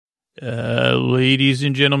Ladies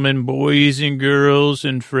and gentlemen, boys and girls,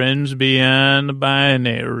 and friends beyond the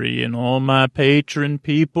binary, and all my patron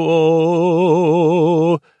people,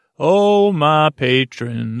 all my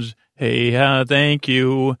patrons, hey, thank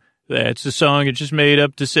you. That's the song I just made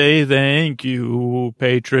up to say thank you,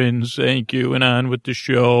 patrons, thank you, and on with the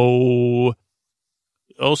show.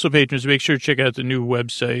 Also, patrons, make sure to check out the new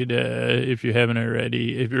website if you haven't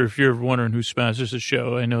already. If you're wondering who sponsors the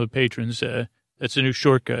show, I know the patrons, that's a new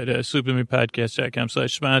shortcut,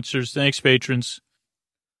 sleepwithmepodcast.com/sponsors. Thanks, patrons.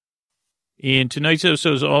 And tonight's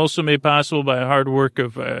episode is also made possible by the hard work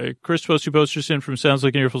of Chris Posterson from Sounds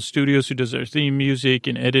Like an Earful Studios, who does our theme music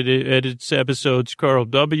and edits episodes. Carl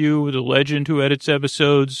W., the legend who edits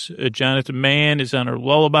episodes. Jonathan Mann is on our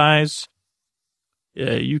lullabies.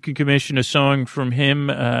 You can commission a song from him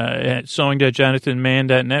at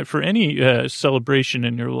song.jonathanmann.net for any celebration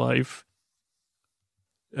in your life.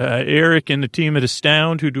 Eric and the team at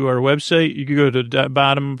Astound who do our website. You can go to the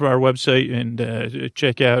bottom of our website and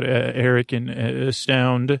check out Eric and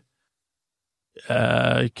Astound.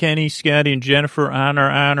 Kenny, Scotty, and Jennifer on our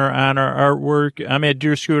artwork. I'm at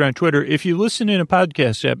Dear Scooter on Twitter. If you listen in a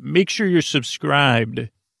podcast app, make sure you're subscribed.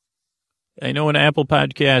 I know in Apple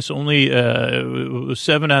Podcasts, only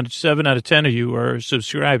 7 out of 10 of you are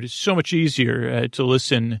subscribed. It's so much easier to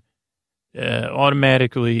listen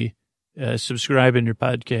automatically. Subscribe in your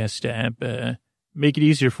podcast app. Make it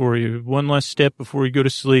easier for you. One less step before you go to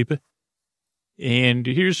sleep. And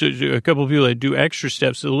here's a couple of people that do extra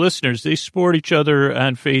steps. The listeners, they support each other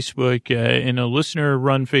on Facebook in a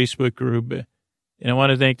listener-run Facebook group. And I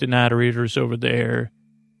want to thank the moderators over there.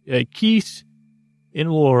 Keith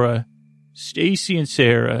and Laura, Stacy and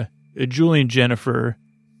Sarah, Julie and Jennifer.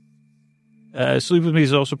 Sleep With Me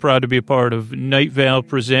is also proud to be a part of Night Vale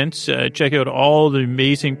Presents. Check out all the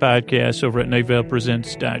amazing podcasts over at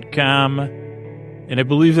nightvalepresents.com. And I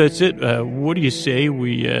believe that's it. What do you say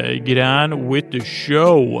we get on with the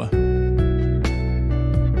show?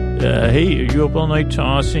 Hey, are you up all night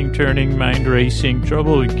tossing, turning, mind racing,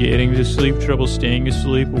 trouble getting to sleep, trouble staying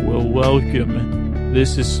asleep? Well, welcome.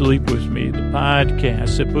 This is Sleep With Me, the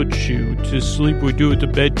podcast that puts you to sleep. We do it the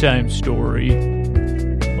bedtime story.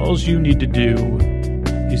 All you need to do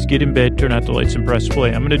is get in bed, turn out the lights, and press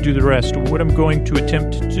play. I'm going to do the rest. What I'm going to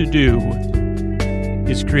attempt to do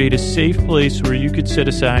is create a safe place where you could set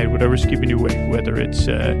aside whatever's keeping you awake, whether it's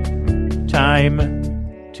time,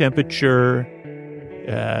 temperature,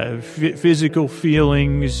 physical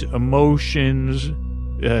feelings, emotions,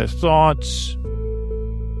 thoughts,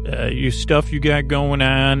 stuff you got going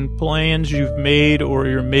on, plans you've made or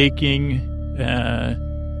you're making,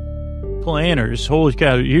 planners. Holy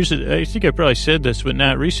cow. I think I probably said this, but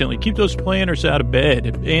not recently. Keep those planners out of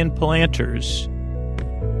bed and planters.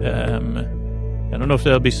 I don't know if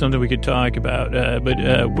that'll be something we could talk about, but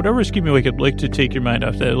whatever's keeping you awake, I'd like to take your mind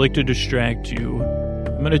off that. I'd like to distract you.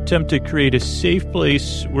 I'm going to attempt to create a safe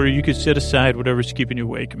place where you can set aside whatever's keeping you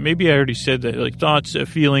awake. Maybe I already said that, like thoughts,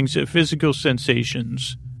 feelings, physical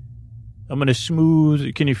sensations. I'm going to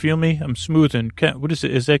smooth. Can you feel me? I'm smoothing. What is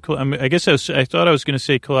it? Is that? I guess I thought I was going to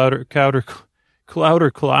say clouder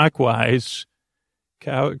clockwise.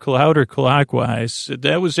 Clouder clockwise.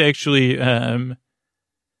 That was actually, what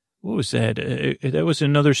was that? That was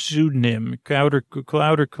another pseudonym. Clouder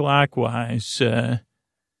clockwise. I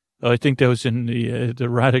think that was in the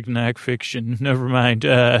erotic fiction. Never mind.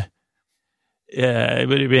 But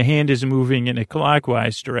my hand is moving in a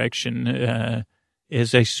clockwise direction.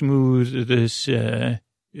 As I smooth this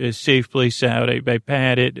safe place out, I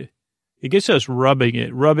pat it. I guess I was rubbing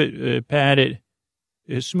it. Rub it, pat it,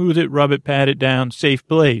 smooth it, rub it, pat it down, safe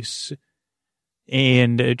place.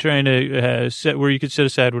 And trying to set where you can set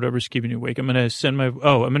aside whatever's keeping you awake. I'm going to I'm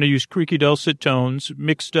going to use creaky dulcet tones,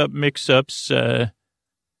 mixed up mix-ups.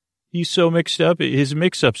 He's so mixed up. His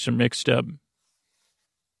mix-ups are mixed up.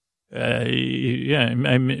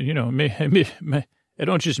 I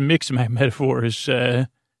don't just mix my metaphors. They're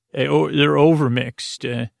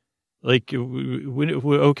overmixed.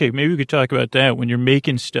 Okay, maybe we could talk about that when you're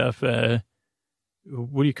making stuff. What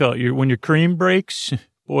do you call it? When your cream breaks?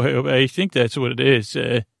 Boy, I think that's what it is.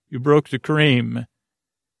 You broke the cream.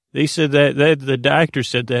 They said that the doctor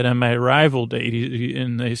said that on my arrival date.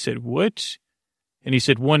 And they said, what? And he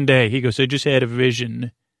said, one day, he goes, I just had a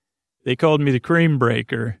vision. They called me the cream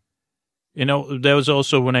breaker. You know, that was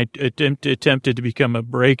also when I attempted to become a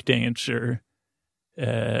break dancer.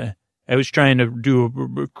 I was trying to do a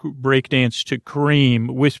break dance to Cream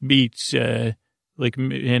with beats, but I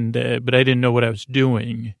didn't know what I was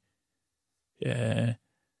doing. So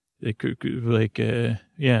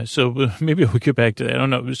maybe we'll get back to that. I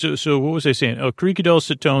don't know. So what was I saying? Oh, creaky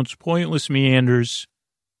dulcet tones, pointless meanders.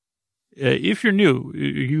 If you're new,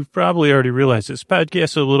 you've probably already realized this podcast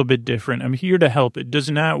is a little bit different. I'm here to help. It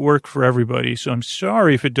does not work for everybody, so I'm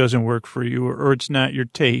sorry if it doesn't work for you or it's not your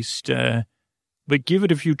taste. But give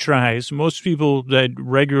it a few tries. Most people that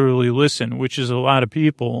regularly listen, which is a lot of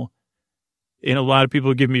people, and a lot of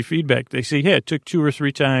people give me feedback. They say, yeah, it took 2 or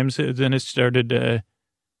 3 times. Then it started, I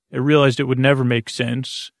realized it would never make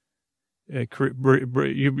sense.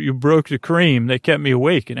 You broke the cream. That kept me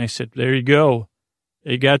awake. And I said, there you go.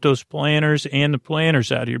 You got those planners and the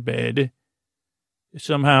planners out of your bed.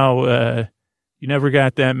 Somehow, you never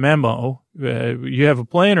got that memo. You have a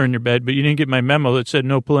planner in your bed, but you didn't get my memo that said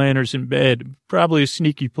no planners in bed. Probably a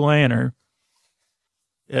sneaky planner.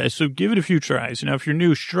 So give it a few tries. Now, if you're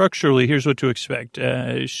new structurally, here's what to expect.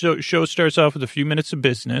 Show starts off with a few minutes of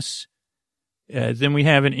business. Then we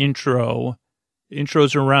have an intro.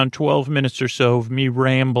 Intros are around 12 minutes or so of me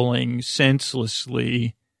rambling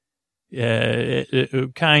senselessly.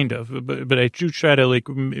 Kind of, but I do try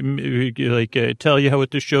to tell you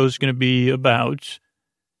what the show's going to be about,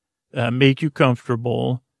 make you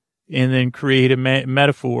comfortable, and then create a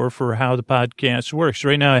metaphor for how the podcast works.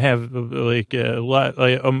 Right now I have a lot,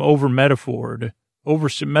 I'm over metaphored,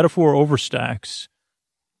 metaphor overstocks,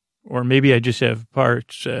 or maybe I just have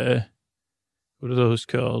parts, what are those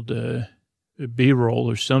called?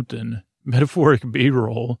 B-roll or something, metaphoric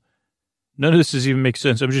B-roll. None of this does even make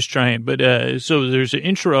sense. I'm just trying. But so there's an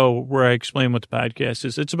intro where I explain what the podcast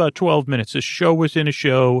is. It's about 12 minutes, a show within a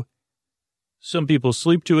show. Some people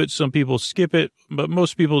sleep to it. Some people skip it. But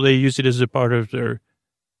most people, they use it as a part of their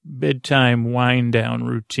bedtime wind down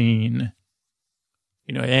routine.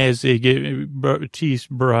 You know, as they get teeth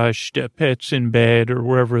brushed, pets in bed, or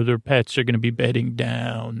wherever their pets are going to be bedding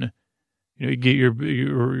down. You know, you get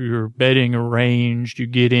your bedding arranged, you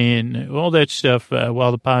get in, all that stuff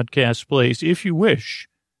while the podcast plays, if you wish.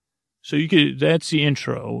 So that's the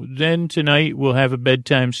intro. Then tonight we'll have a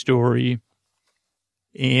bedtime story,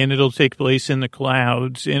 and it'll take place in the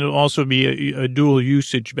clouds, and it'll also be a dual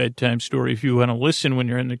usage bedtime story. If you want to listen when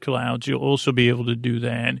you're in the clouds, you'll also be able to do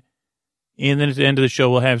that. And then at the end of the show,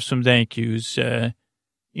 we'll have some thank yous in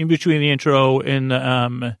between the intro and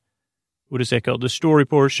the what is that called? The story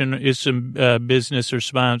portion is some business or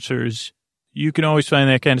sponsors. You can always find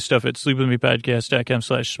that kind of stuff at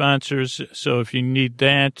sleepwithmepodcast.com/sponsors. So if you need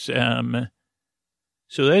that, so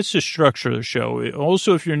that's the structure of the show.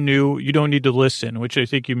 Also, if you're new, you don't need to listen, which I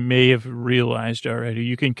think you may have realized already.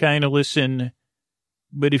 You can kind of listen,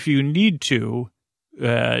 but if you need to,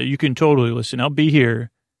 you can totally listen. I'll be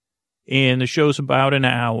here, and the show's about an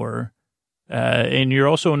hour. And you're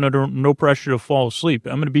also under no pressure to fall asleep.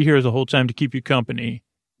 I'm going to be here the whole time to keep you company,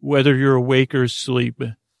 whether you're awake or asleep.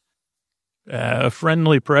 A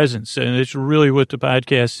friendly presence, and it's really what the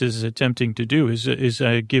podcast is attempting to do, is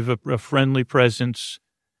give a friendly presence.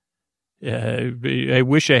 I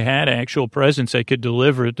wish I had actual presence I could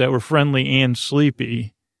deliver that were friendly and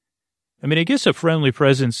sleepy. I mean, I guess a friendly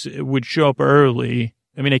presence would show up early.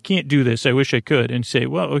 I mean, I can't do this. I wish I could and say,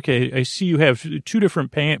 well, okay, I see you have 2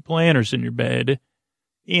 different planters in your bed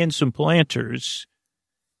and some planters.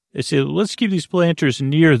 I say, let's keep these planters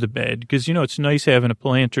near the bed because, you know, it's nice having a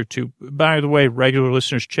planter too. By the way, regular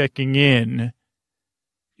listeners checking in,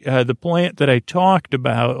 the plant that I talked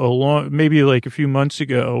about maybe like a few months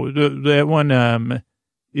ago, that one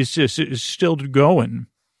is still going.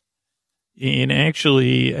 And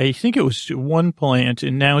actually, I think it was 1 plant,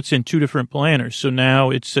 and now it's in 2 different planters. So now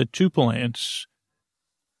it's 2 plants.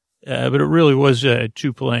 But it really was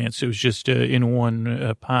 2 plants. It was just in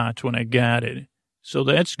 1 pot when I got it. So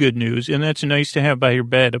that's good news. And that's nice to have by your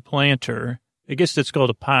bed, a planter. I guess that's called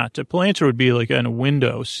a pot. A planter would be like on a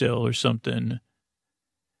windowsill or something.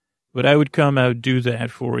 But I would do that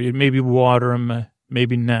for you. Maybe water them,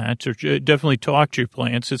 maybe not. Or definitely talk to your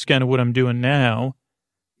plants. That's kind of what I'm doing now.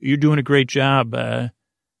 You're doing a great job, that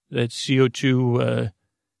CO2,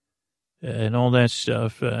 and all that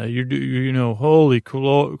stuff. You know, holy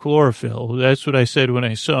chlorophyll. That's what I said when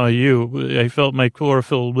I saw you. I felt my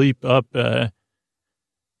chlorophyll leap up, and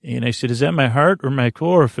I said, is that my heart or my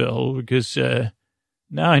chlorophyll? Because,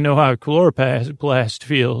 now I know how chloroplast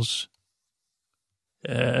feels.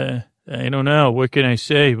 I don't know. What can I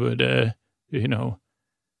say? But, you know,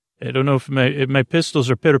 I don't know if my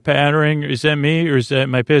pistols are pitter-pattering. Is that me, or is that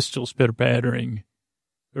my pistols pitter-pattering?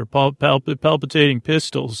 Or palpitating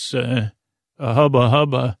pistols,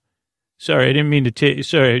 hubba. Sorry, I didn't mean to take,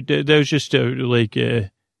 sorry, that was just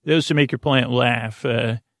that was to make your plant laugh.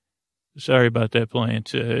 Sorry about that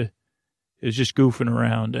plant. It was just goofing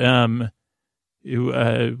around.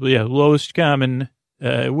 Lowest common,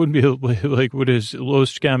 it wouldn't be like what is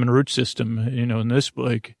lowest common root system, you know, in this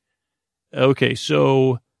book. Okay,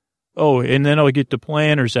 so, Oh, and then I'll get the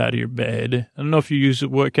planners out of your bed. I don't know if you use it,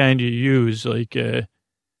 what kind you use, like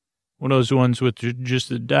one of those ones with just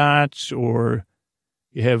the dots, or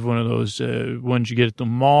you have one of those ones you get at the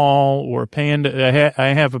mall, or a Panda. I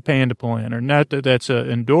have a Panda planner. Not that that's an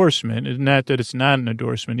endorsement. Not that it's not an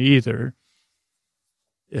endorsement either.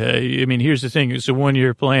 I mean, here's the thing. It's a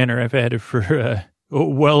 1-year planner. I've had it for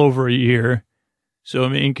well over a year. So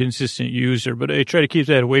I'm an inconsistent user, but I try to keep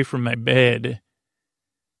that away from my bed.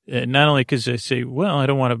 Not only because I say, well, I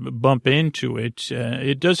don't want to bump into it.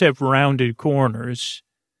 It does have rounded corners.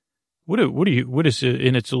 What is it?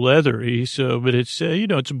 And it's leathery. So, but it's,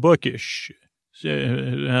 it's bookish.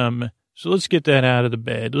 So let's get that out of the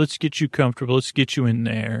bed. Let's get you comfortable. Let's get you in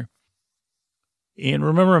there. And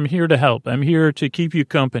remember, I'm here to help. I'm here to keep you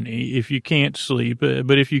company if you can't sleep.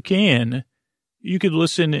 But if you can, you could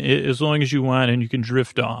listen as long as you want, and you can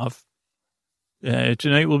drift off.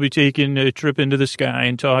 Tonight we'll be taking a trip into the sky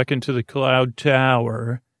and talking to the cloud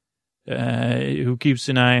tower, who keeps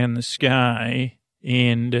an eye on the sky,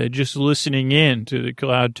 and just listening in to the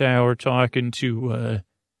cloud tower talking to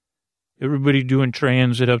everybody doing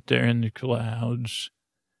transit up there in the clouds.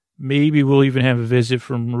 Maybe we'll even have a visit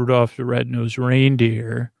from Rudolph the Red-Nosed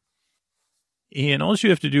Reindeer. And all you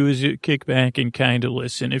have to do is kick back and kind of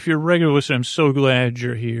listen. If you're a regular listener, I'm so glad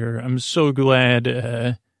you're here. I'm so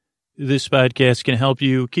glad this podcast can help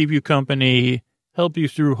you, keep you company, help you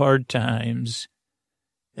through hard times.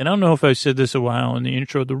 And I don't know if I said this a while in the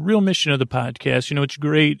intro, the real mission of the podcast, it's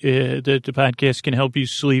great that the podcast can help you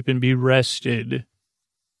sleep and be rested.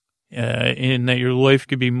 And that your life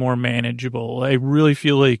could be more manageable. I really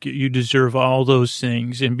feel like you deserve all those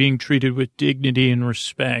things, and being treated with dignity and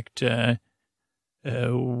respect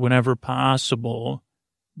whenever possible.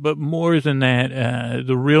 But more than that,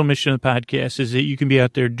 the real mission of the podcast is that you can be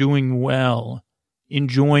out there doing well,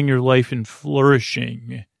 enjoying your life and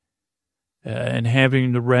flourishing, and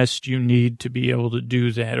having the rest you need to be able to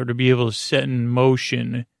do that, or to be able to set in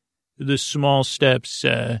motion the small steps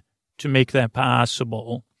to make that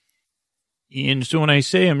possible. And so when I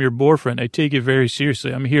say I'm your boyfriend, I take it very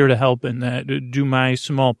seriously. I'm here to help in that, do my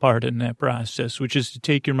small part in that process, which is to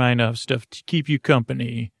take your mind off stuff, to keep you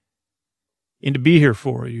company, and to be here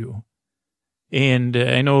for you. And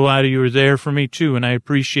I know a lot of you are there for me too, and I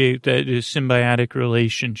appreciate that symbiotic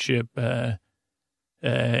relationship. And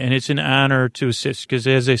it's an honor to assist, because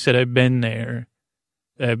as I said, I've been there.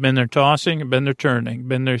 I've been there tossing, I've been there turning,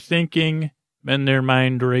 been there thinking, been there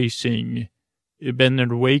mind racing, been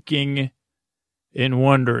there waking and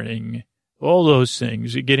wondering, all those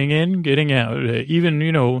things, getting in, getting out. Even,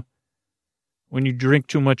 when you drink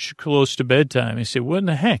too much close to bedtime, I say, what in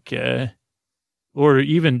the heck? Or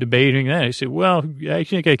even debating that, I say, well, I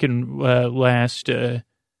think I can last. I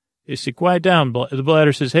say, quiet down. The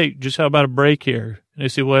bladder says, hey, just how about a break here? And I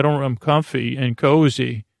say, well, I'm comfy and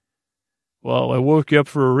cozy. Well, I woke you up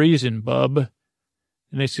for a reason, bub.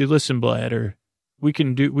 And I say, listen, bladder, we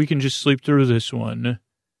can just sleep through this one.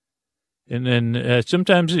 And then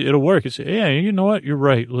sometimes it'll work. I say, yeah, you know what? You're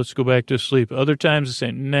right. Let's go back to sleep. Other times I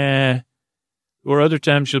say, nah. Or other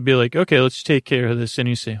times she'll be like, okay, let's take care of this. And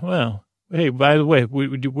you say, well, hey, by the way,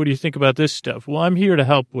 what do you think about this stuff? Well, I'm here to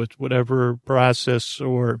help with whatever process,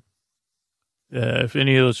 or if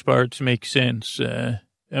any of those parts make sense.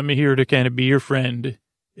 I'm here to kind of be your friend,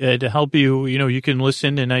 to help you. You can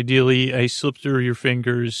listen, and ideally I slip through your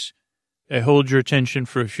fingers. I hold your attention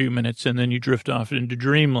for a few minutes, and then you drift off into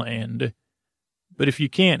dreamland. But if you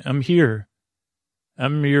can't, I'm here.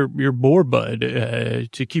 I'm your bore bud,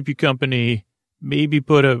 to keep you company, maybe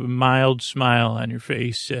put a mild smile on your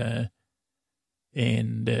face,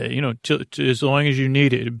 and as long as you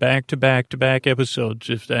need it, back to back episodes,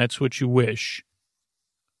 if that's what you wish.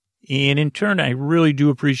 And in turn, I really do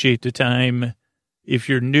appreciate the time. If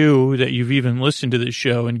you're new, that you've even listened to this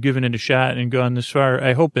show and given it a shot and gone this far,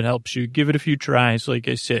 I hope it helps you. Give it a few tries, like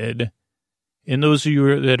I said. And those of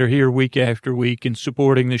you that are here week after week and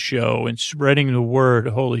supporting the show and spreading the word,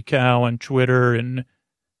 holy cow, on Twitter and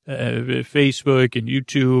Facebook and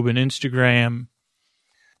YouTube and Instagram,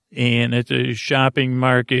 and at the shopping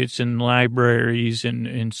markets and libraries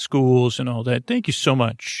and schools and all that. Thank you so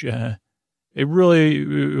much. I really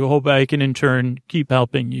hope I can, in turn, keep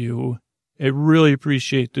helping you. I really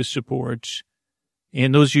appreciate the support.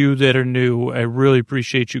 And those of you that are new, I really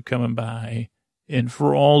appreciate you coming by. And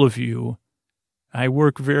for all of you, I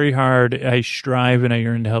work very hard. I strive and I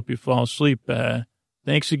yearn to help you fall asleep.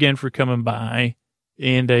 Thanks again for coming by.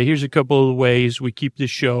 And here's a couple of ways we keep the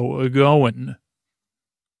show going.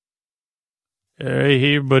 All right,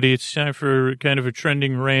 hey, everybody, it's time for kind of a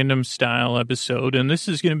trending random style episode. And this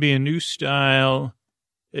is going to be a new style.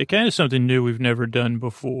 kind of something new we've never done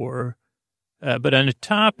before. But on a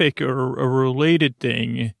topic or a related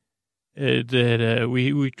thing that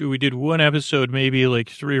we did one episode maybe like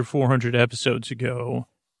 300 or 400 episodes ago.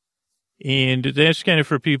 And that's kind of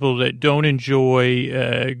for people that don't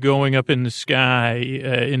enjoy going up in the sky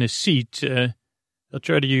in a seat. I'll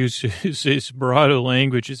try to use as broad a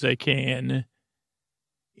language as I can.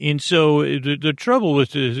 And so the trouble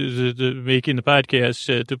with making the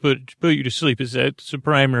podcast to put you to sleep is that's the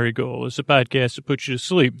primary goal. It's a podcast to put you to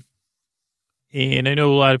sleep. And I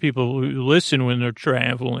know a lot of people who listen when they're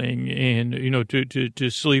traveling and, to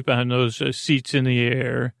sleep on those seats in the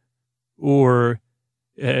air or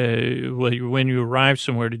when you arrive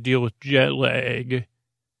somewhere to deal with jet lag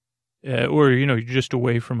or, you're just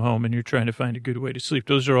away from home and you're trying to find a good way to sleep.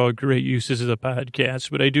 Those are all great uses of the podcast.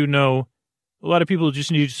 But I do know a lot of people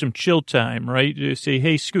just need some chill time, right? They say,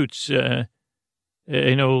 hey, Scoots, I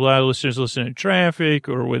know a lot of listeners listen in traffic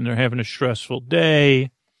or when they're having a stressful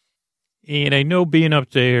day. And I know being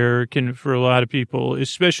up there can, for a lot of people,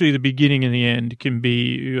 especially the beginning and the end, can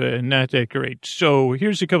be not that great. So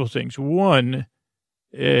here's a couple of things. One,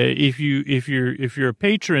 if you're a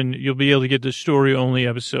patron, you'll be able to get the story only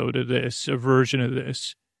episode of this, a version of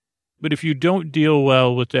this. But if you don't deal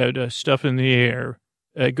well with that stuff in the air,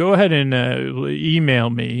 go ahead and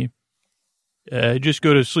email me. Just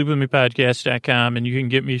go to sleepwithmepodcast.com and you can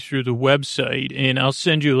get me through the website and I'll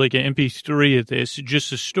send you like an MP3 of this,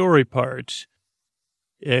 just the story parts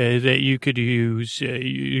that you could use.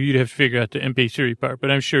 You'd have to figure out the MP3 part,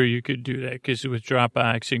 but I'm sure you could do that because with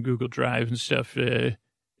Dropbox and Google Drive and stuff,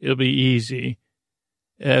 it'll be easy.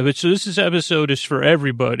 But so this episode is for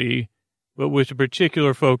everybody, but with a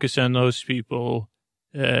particular focus on those people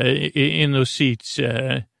in those seats,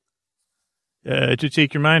 to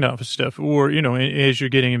take your mind off of stuff or, as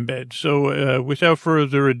you're getting in bed. So, without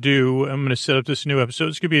further ado, I'm going to set up this new episode.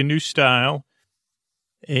 It's going to be a new style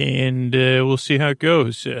and, we'll see how it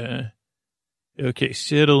goes. Okay,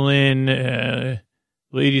 settle in,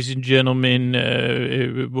 ladies and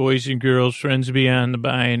gentlemen, boys and girls, friends beyond the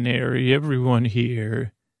binary, everyone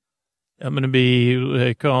here. I'm going to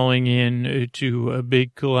be calling in to a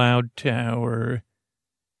big cloud tower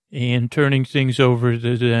and turning things over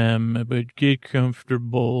to them, but get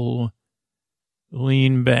comfortable,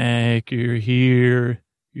 lean back, you're here,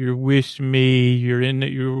 you're with me,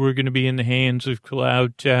 we're going to be in the hands of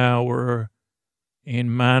Cloud Tower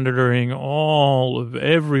and monitoring all of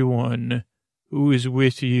everyone who is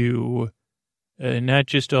with you, not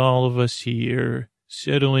just all of us here,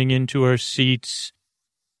 settling into our seats,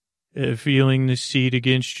 feeling the seat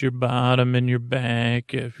against your bottom and your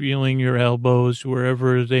back, feeling your elbows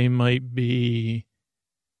wherever they might be.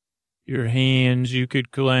 Your hands, you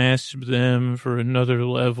could clasp them for another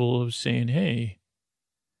level of saying, hey,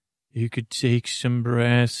 you could take some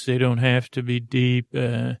breaths. They don't have to be deep,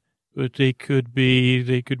 but they could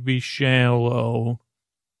be shallow.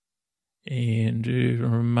 And a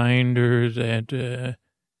reminder that,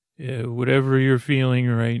 whatever you're feeling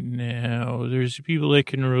right now, there's people that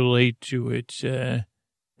can relate to it.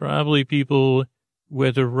 Probably people,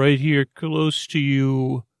 whether right here close to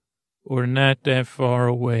you or not that far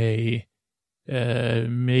away,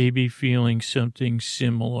 may be feeling something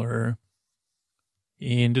similar.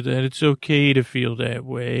 And that it's okay to feel that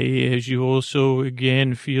way as you also,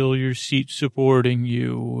 again, feel your seat supporting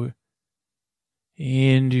you.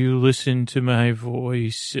 And you listen to my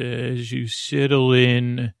voice as you settle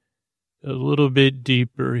in a little bit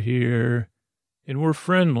deeper here, and we're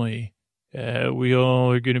friendly. We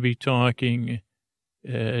all are going to be talking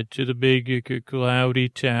to the big cloudy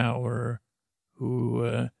tower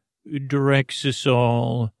who directs us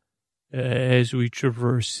all as we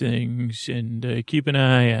traverse things and keep an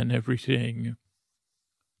eye on everything.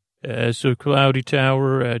 So Cloudy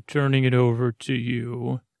Tower, turning it over to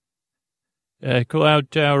you.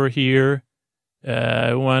 Cloud Tower here.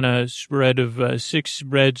 I want a spread of 6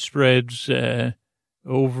 bread spreads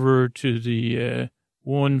over to the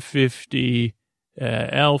 150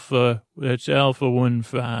 Alpha. That's Alpha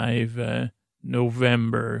 15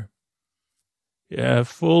 November.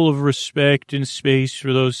 Full of respect and space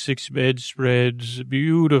for those 6 bedspreads.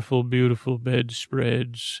 Beautiful, beautiful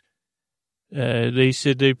bedspreads. They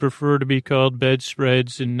said they prefer to be called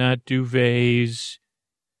bedspreads and not duvets.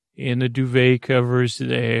 And the duvet covers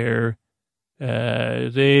there.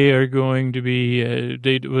 They are going to be,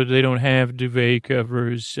 they don't have duvet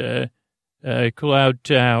covers, Cloud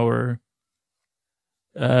Tower.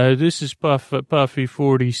 This is Puffy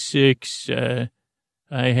 46. I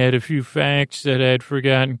had a few facts that I'd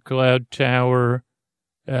forgotten. Cloud Tower.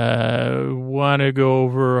 Want to go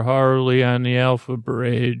over Harley on the Alpha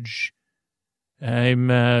Bridge. I'm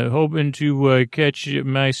hoping to catch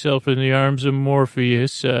myself in the arms of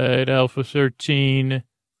Morpheus at Alpha 13,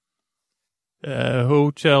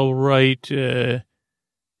 Hotel Right, that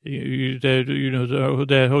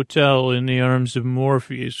hotel in the arms of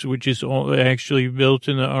Morpheus, which is actually built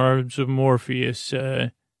in the arms of Morpheus,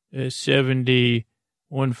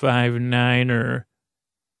 70159er.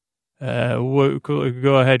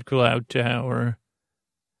 Go ahead, Cloud Tower.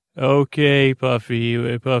 Okay, Puffy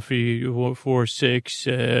 46,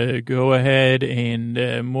 go ahead,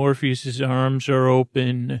 and Morpheus's arms are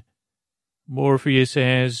open. Morpheus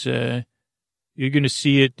has, you're going to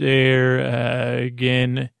see it there,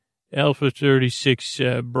 again, Alpha 36,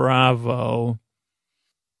 Bravo.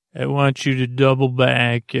 I want you to double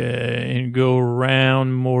back, and go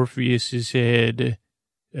around Morpheus's head,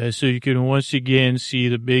 so you can once again see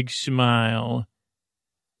the big smile.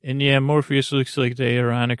 And yeah, Morpheus looks like they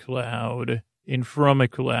are on a cloud, and from a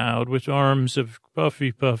cloud, with arms of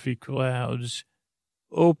puffy clouds,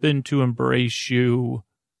 open to embrace you.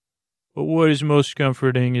 But what is most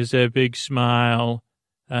comforting is that big smile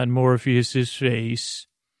on Morpheus's face.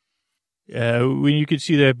 When you can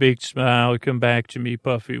see that big smile, come back to me,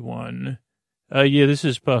 Puffy 1. Yeah, this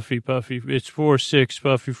is Puffy. It's 46,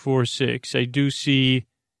 Puffy 46. I do see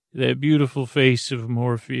that beautiful face of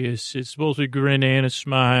Morpheus. It's both a grin and a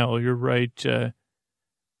smile. You're right,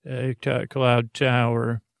 Cloud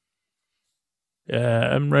Tower.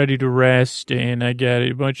 I'm ready to rest, and I got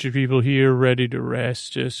a bunch of people here ready to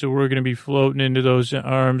rest. So we're going to be floating into those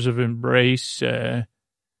arms of embrace.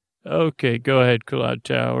 Okay, go ahead, Cloud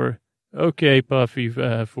Tower. Okay, Puffy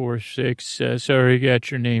 46. Sorry, I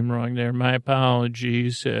got your name wrong there. My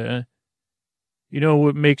apologies. You know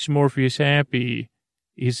what makes Morpheus happy?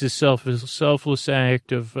 Is the selfless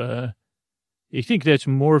act of, I think that's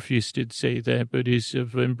Morpheus did say that, but is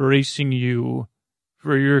of embracing you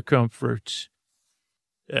for your comforts.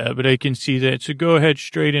 But I can see that. So go ahead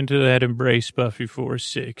straight into that embrace, Puffy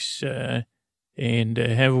 46, and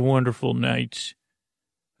have a wonderful night.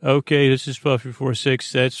 Okay, this is Puffy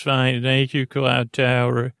 46. That's fine. Thank you, Cloud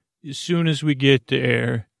Tower. As soon as we get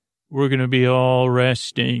there, we're going to be all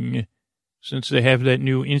resting, since they have that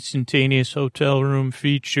new instantaneous hotel room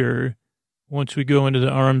feature. Once we go into the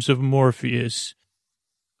arms of Morpheus,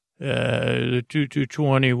 the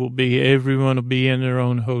 2220 everyone will be in their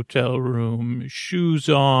own hotel room, shoes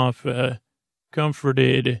off,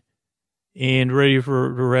 comforted, and ready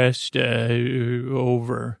for the rest,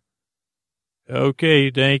 over. Okay,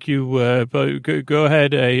 thank you. Go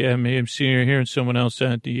ahead. I'm hearing someone else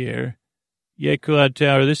on the air. Yeah, Cloud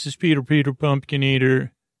Tower, this is Peter Pumpkin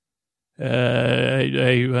Eater.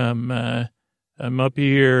 I'm up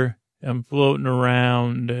here. I'm floating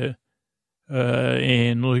around,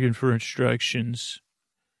 and looking for instructions.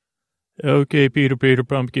 Okay, Peter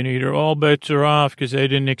Pumpkin Eater, all bets are off because I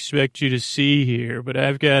didn't expect you to see here, but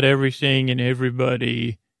I've got everything and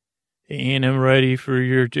everybody, and I'm ready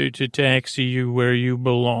for to taxi you where you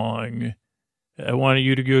belong. I want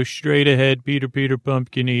you to go straight ahead, Peter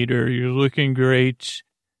Pumpkin Eater. You're looking great.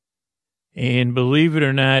 And believe it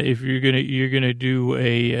or not, if you're gonna do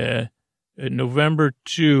a November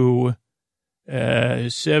 2,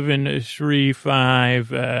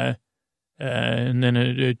 735, and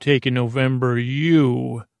then take a November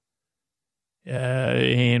U.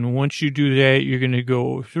 And once you do that, you're gonna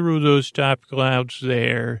go through those top clouds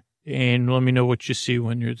there, and let me know what you see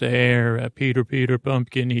when you're there, Peter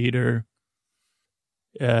Pumpkin Eater.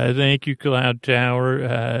 Thank you, Cloud Tower.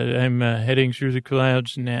 I'm heading through the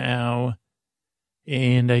clouds now.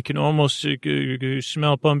 And I can almost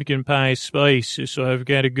smell pumpkin pie spice, so I've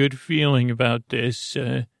got a good feeling about this.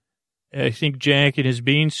 I think Jack and his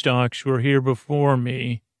beanstalks were here before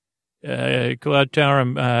me. Cloud Tower,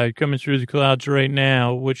 I'm coming through the clouds right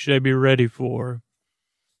now. What should I be ready for?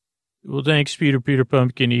 Well, thanks, Peter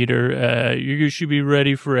Pumpkin Eater. You should be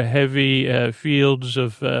ready for a heavy fields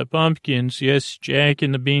of pumpkins. Yes, Jack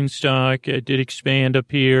and the beanstalk did expand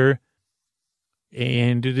up here.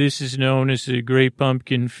 And this is known as the Great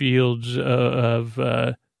Pumpkin Fields of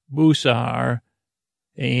Busar.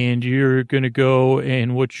 And you're going to go,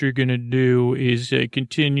 and what you're going to do is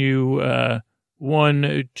continue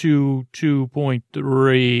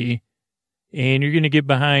 122.3. And you're going to get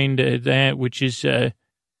behind that, which is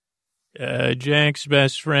Jack's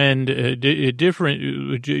best friend,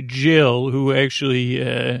 Jill, who actually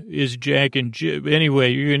is Jack and Jill.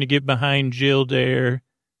 Anyway, you're going to get behind Jill there.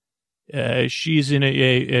 She's in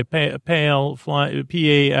a pale,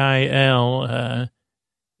 P-A-I-L,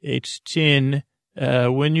 it's tin.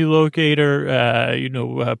 When you locate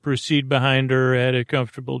her, proceed behind her at a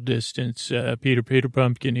comfortable distance. Peter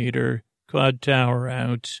Pumpkin Eater, Cloud Tower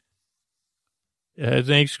out.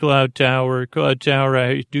 Thanks, Cloud Tower. Cloud Tower,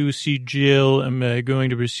 I do see Jill. I'm going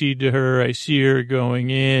to proceed to her. I see her going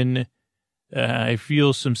in. I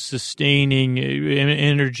feel some sustaining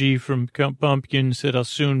energy from pumpkins that I'll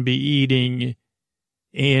soon be eating,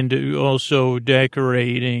 and also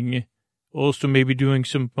decorating. Also maybe doing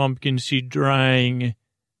some pumpkin seed drying.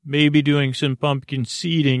 Maybe doing some pumpkin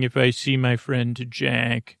seeding if I see my friend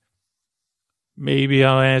Jack. Maybe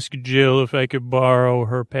I'll ask Jill if I could borrow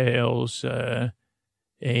her pails.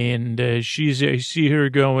 And I see her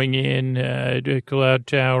going in to Cloud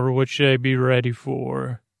Tower. What should I be ready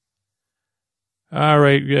for? All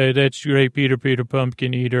right, that's great, Peter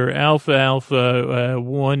Pumpkin Eater. Alpha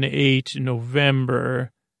 1-8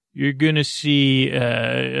 November. You're going to see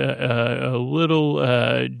a little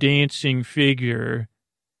dancing figure,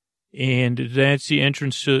 and that's the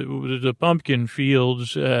entrance to the pumpkin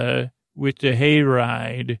fields with the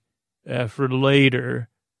hayride for later.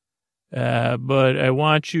 But I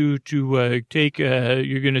want you to take,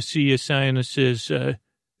 you're going to see a sign that says,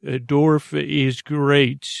 Dorf is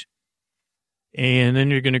great. And then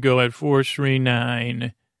you're going to go at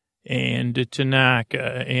 439 and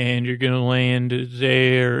Tanaka, and you're going to land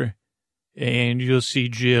there, and you'll see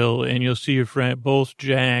Jill, and you'll see your friend, both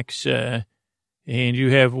Jacks, and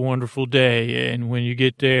you have a wonderful day. And when you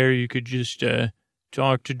get there, you could just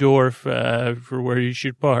talk to Dorf for where you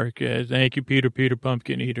should park. Thank you, Peter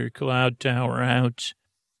Pumpkin Eater. Cloud Tower out.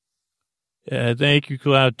 Thank you,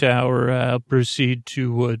 Cloud Tower. I'll proceed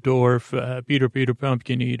to Dorf. Peter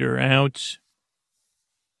Pumpkin Eater out.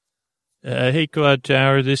 Hey, Cloud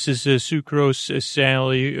Tower, this is Sucrose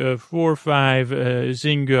Sally, 4-5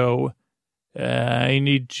 Zingo. I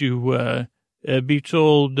need to be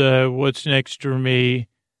told what's next for me.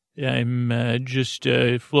 I'm just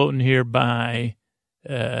floating here by.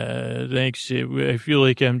 Thanks. I feel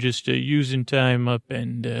like I'm just using time up,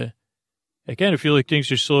 and I kind of feel like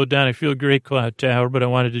things are slowed down. I feel great, Cloud Tower, but I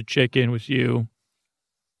wanted to check in with you.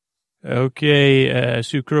 Okay,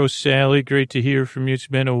 Sucrose Sally, great to hear from you. It's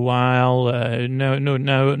been a while.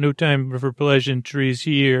 No time for pleasantries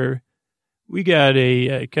here. We got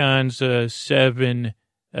a Cons 7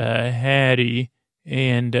 Hattie,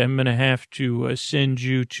 and I'm going to have to send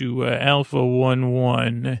you to Alpha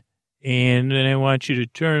 11, and then I want you to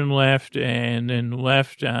turn left and then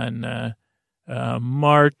left on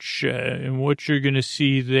March, and what you're going to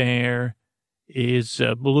see there is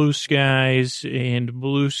blue skies, and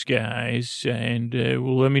let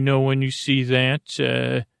me know when you see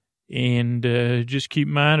that, and just keep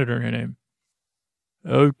monitoring it.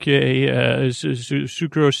 Okay,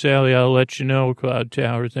 Sucrose Sally, I'll let you know, Cloud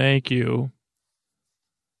Tower. Thank you.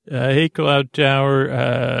 Hey, Cloud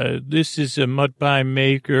Tower, this is a mud pie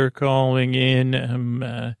maker calling in.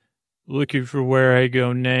 I'm looking for where I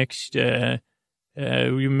go next.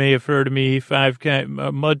 You may have heard of me,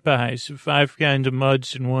 mud pies, 5 kinds of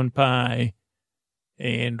muds in one pie.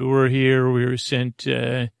 And we're here, we were sent,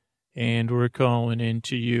 and we're calling in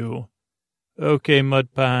to you. Okay,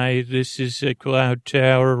 mud pie, this is a Cloud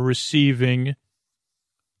Tower receiving.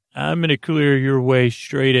 I'm going to clear your way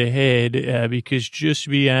straight ahead, because just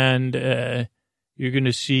beyond, you're going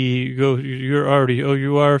to see,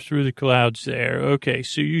 you are through the clouds there. Okay,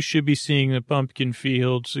 so you should be seeing the pumpkin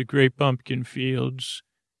fields, the great pumpkin fields.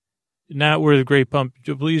 Not where the great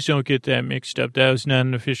pumpkin, please don't get that mixed up. That was not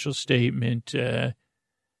an official statement.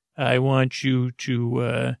 I want you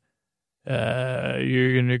to,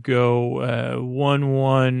 you're going to go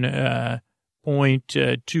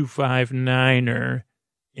 11.259er.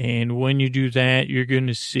 And when you do that, you're going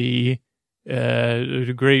to see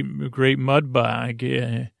the great mud bog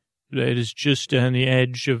that is just on the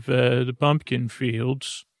edge of the pumpkin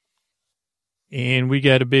fields. And we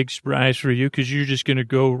got a big surprise for you, because you're just going to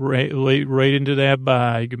go right into that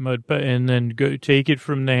bog, and then go take it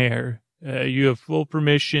from there. You have full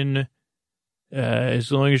permission, as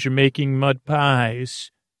long as you're making mud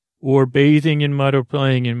pies or bathing in mud or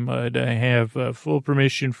playing in mud. I have full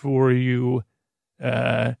permission for you.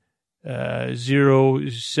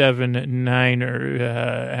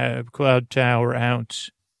 079er, Cloud Tower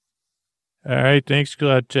ounce. All right, thanks,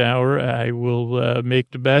 Cloud Tower. I will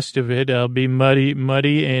make the best of it. I'll be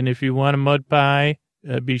muddy, and if you want a mud pie,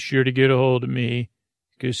 be sure to get a hold of me,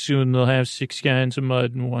 because soon they'll have 6 kinds of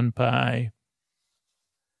mud in one pie.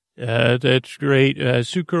 That's great.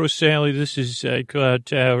 Sucrose Sally, this is Cloud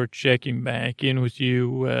Tower checking back in with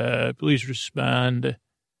you. Please respond.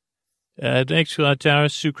 Thanks, Cloud Tower.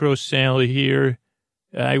 Sucrose Sally here.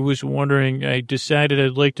 I was wondering, I decided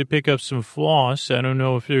I'd like to pick up some floss. I don't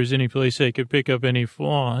know if there's any place I could pick up any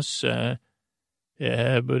floss. But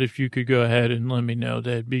if you could go ahead and let me know,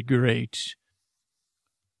 that'd be great.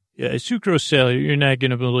 Sucrose Sally, you're not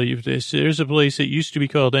going to believe this. There's a place that used to be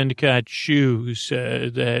called Endicott Shoes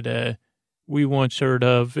that we once heard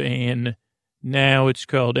of, and now it's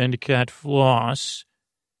called Endicott Floss.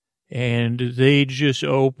 And they just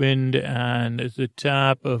opened on the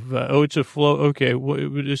top of, it's a flow. Okay,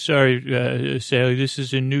 sorry, Sally, this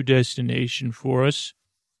is a new destination for us.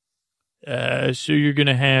 So you're going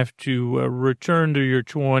to have to return to your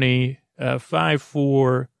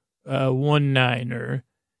 5419er.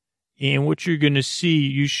 And what you're going to see,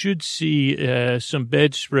 you should see some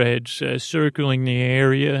bedspreads circling the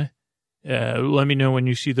area. Let me know when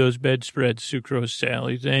you see those bedspreads, Sucrose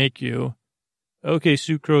Sally. Thank you. Okay,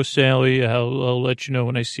 Sucrose Sally, I'll let you know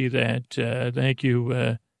when I see that. Thank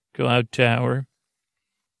you, Cloud Tower.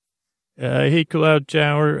 Hey, Cloud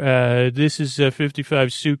Tower, this is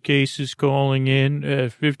 55 Suitcases calling in,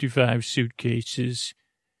 55 Suitcases.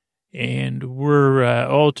 And we're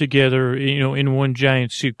all together, in one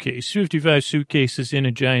giant suitcase. 55 suitcases in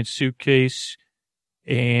a giant suitcase.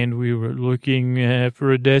 And we were looking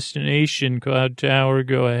for a destination. Cloud Tower,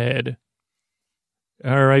 go ahead.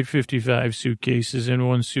 All right, 55 suitcases in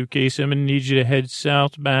one suitcase. I'm going to need you to head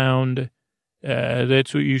southbound.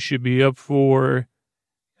 That's what you should be up for.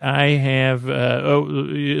 I have,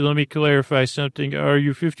 let me clarify something. Are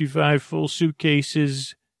you 55 full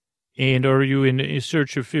suitcases? And are you in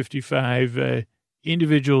search of 55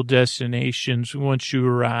 individual destinations once you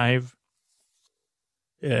arrive?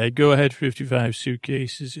 Go ahead, 55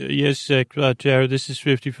 suitcases. Yes, Cloud Tower, this is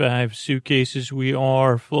 55 suitcases. We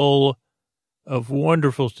are full of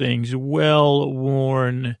wonderful things,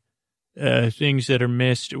 well-worn things that are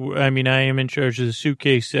missed. I mean, I am in charge of the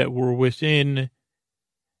suitcase that we're within.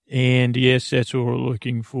 And, yes, that's what we're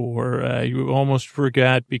looking for. You almost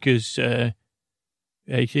forgot because I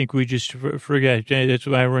think we just forgot. That's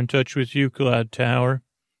why we're in touch with you, Cloud Tower.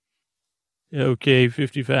 Okay,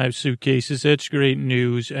 55 suitcases. That's great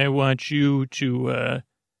news. I want you to,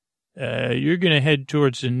 you're going to head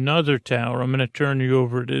towards another tower. I'm going to turn you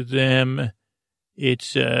over to them.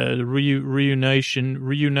 It's Reunited,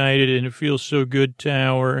 and it feels so good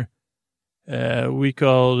tower. We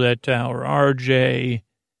call that tower RJ.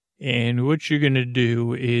 And what you're going to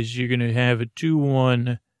do is you're going to have a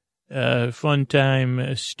 2-1 fun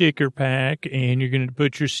time sticker pack, and you're going to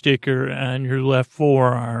put your sticker on your left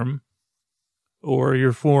forearm or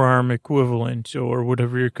your forearm equivalent or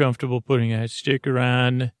whatever you're comfortable putting that sticker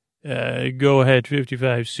on. Go ahead,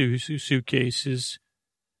 55 suitcases.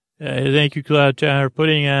 Thank you, Cloud Tower,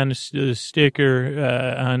 putting on the sticker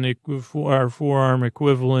on our forearm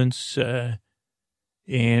equivalents,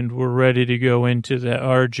 and we're ready to go into the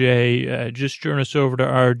RJ. Just turn us over to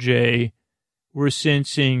RJ. We're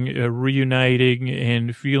sensing reuniting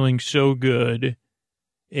and feeling so good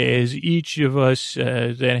as each of us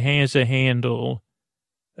that has a handle,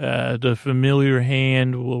 the familiar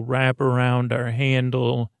hand will wrap around our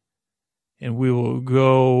handle, and we will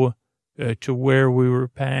go to where we were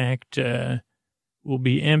packed. We'll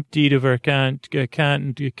be emptied of our contents,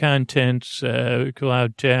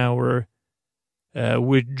 Cloud Tower,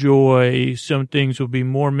 with joy. Some things will be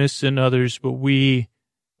more missed than others, but we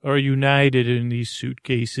are united in these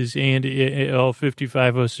suitcases, and all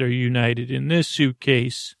 55 of us are united in this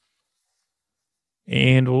suitcase.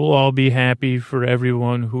 And we'll all be happy for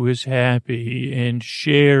everyone who is happy and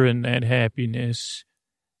share in that happiness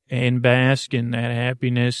and bask in that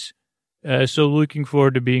happiness. So looking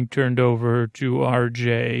forward to being turned over to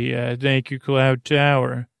RJ. Thank you, Cloud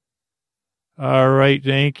Tower. All right,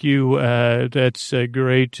 thank you. That's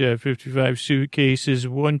great. 55 suitcases,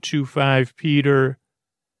 125 Peter.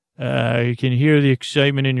 You can hear the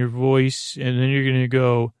excitement in your voice, and then you're going to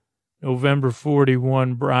go November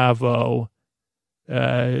 41, Bravo,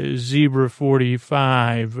 Zebra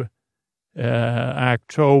 45,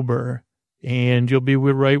 October, and you'll be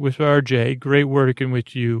right with RJ. Great working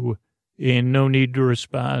with you, and no need to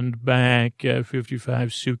respond back,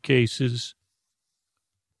 55 suitcases.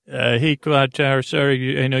 Hey, Cloud Tower,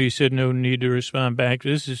 sorry, I know you said no need to respond back.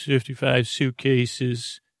 This is 55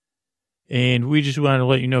 suitcases. And we just want to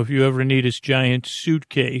let you know if you ever need this giant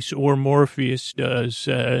suitcase, or Morpheus does,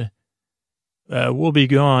 we'll be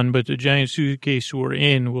gone, but the giant suitcase we're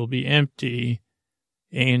in will be empty.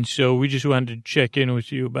 And so we just wanted to check in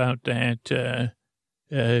with you about that,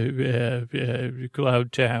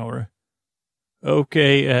 Cloud Tower.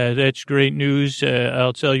 Okay, that's great news.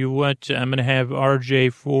 I'll tell you what, I'm going to have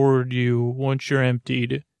RJ forward you, once you're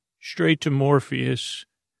emptied, straight to Morpheus.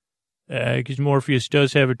 Because Morpheus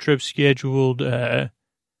does have a trip scheduled,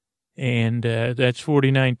 and that's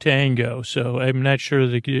 49 Tango. So I'm not sure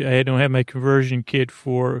that I don't have my conversion kit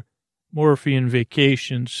for Morphean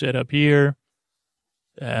vacation set up here.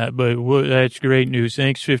 That's great news.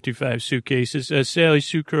 Thanks, 55 suitcases. Sally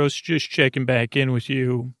Sucrose, just checking back in with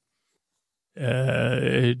you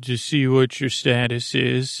to see what your status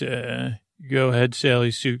is. Go ahead,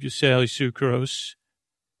 Sally Sucrose.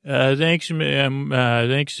 Thanks,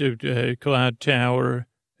 thanks to Cloud Tower.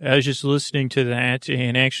 I was just listening to that,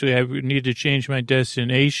 and actually I need to change my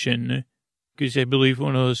destination because I believe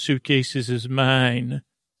one of those suitcases is mine.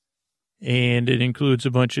 And it includes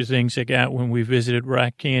a bunch of things I got when we visited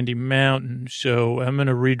Rock Candy Mountain. So I'm going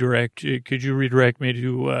to redirect. Could you redirect me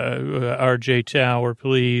to RJ Tower,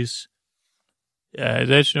 please?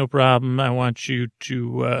 That's no problem. I want you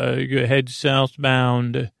to go head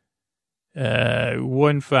southbound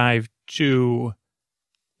 152.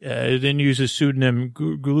 Then use a pseudonym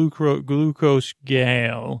Glucose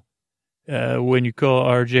Gal when you call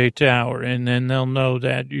RJ Tower. And then they'll know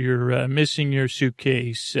that you're missing your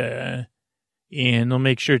suitcase. And they'll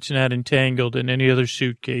make sure it's not entangled in any other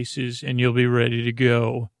suitcases, and you'll be ready to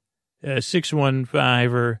go.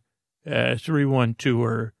 615 or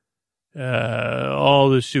 312 all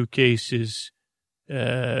the suitcases,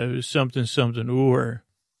 something or.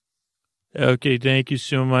 Okay, thank you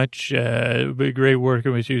so much. It'll be great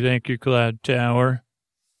working with you. Thank you, Cloud Tower.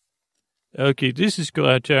 Okay, this is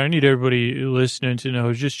Cloud Tower. I need everybody listening to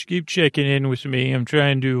know, just keep checking in with me. I'm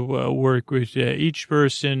trying to work with each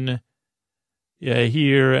person.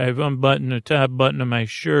 Here, I've unbuttoned the top button of my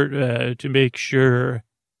shirt to make sure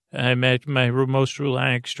I'm at my most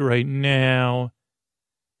relaxed right now.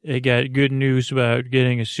 I got good news about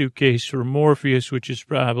getting a suitcase for Morpheus, which is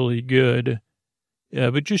probably good.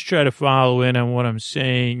 But just try to follow in on what I'm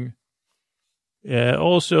saying.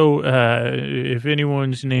 Also, if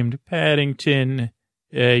anyone's named Paddington,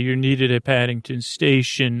 you're needed at Paddington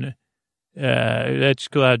Station. That's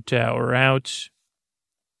Cloud Tower out.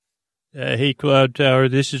 Hey, Cloud Tower,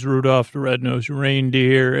 this is Rudolph the Red-Nosed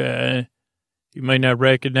Reindeer. You might not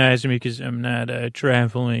recognize me because I'm not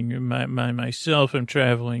traveling myself. I'm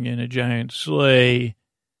traveling in a giant sleigh.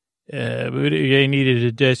 But I needed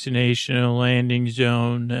a destination, a landing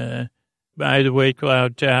zone. By the way,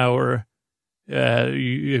 Cloud Tower,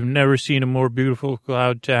 you've never seen a more beautiful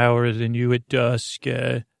cloud tower than you at dusk.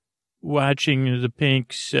 Watching the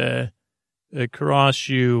pinks across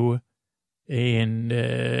you. And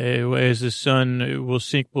as the sun will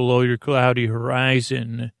sink below your cloudy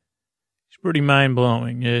horizon, it's pretty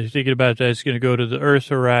mind-blowing. Thinking about that, it's going to go to the Earth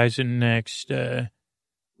horizon next.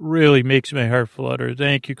 Really makes my heart flutter.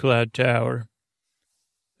 Thank you, Cloud Tower.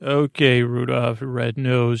 Okay, Rudolph,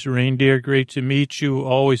 Red-Nosed Reindeer, great to meet you.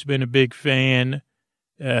 Always been a big fan,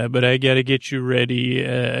 but I got to get you ready.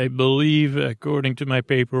 I believe, according to my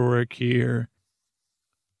paperwork here,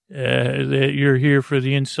 that you're here for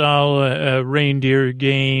the Insala Reindeer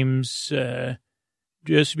Games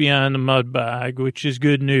just beyond the mud bog, which is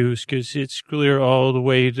good news because it's clear all the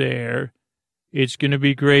way there. It's going to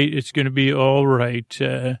be great. It's going to be all right.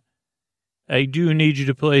 I do need you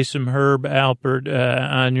to play some Herb Alpert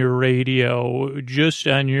on your radio, just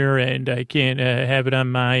on your end. I can't have it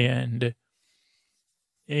on my end.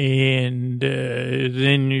 And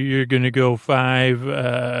then you're going to go 5,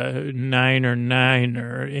 9 or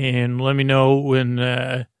 9er, and let me know when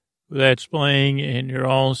that's playing and you're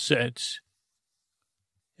all set.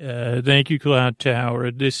 Thank you, Cloud Tower.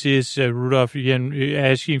 This is Rudolph again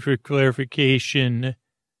asking for clarification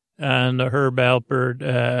on the Herb Alpert,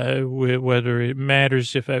 whether it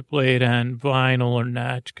matters if I play it on vinyl or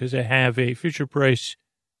not, because I have a Fisher-Price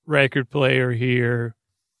record player here.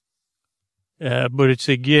 But it's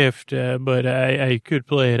a gift, but I could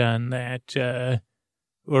play it on that,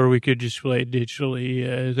 or we could just play it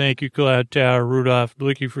digitally. Thank you, Cloud Tower. Rudolph,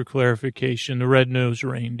 looking for clarification. The Red-Nosed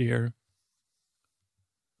Reindeer.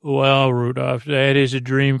 Well, Rudolph, that is a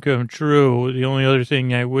dream come true. The only other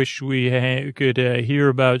thing I wish we could hear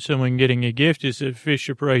about someone getting a gift is a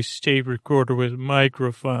Fisher-Price tape recorder with a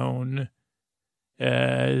microphone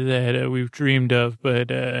that we've dreamed of,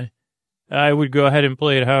 but I would go ahead and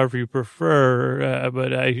play it however you prefer,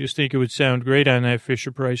 but I just think it would sound great on that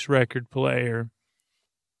Fisher-Price record player.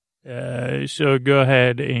 So go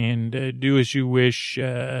ahead and do as you wish,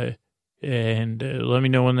 and let me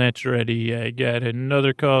know when that's ready. I got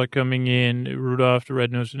another caller coming in. Rudolph the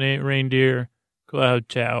Red-Nosed Reindeer, Cloud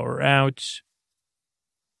Tower out.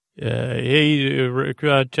 Hey,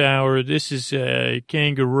 Cloud Tower, this is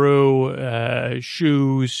kangaroo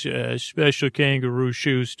shoes, special kangaroo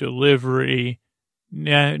shoes delivery.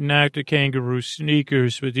 Not the kangaroo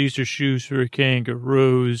sneakers, but these are shoes for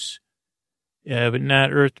kangaroos, but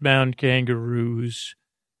not earthbound kangaroos,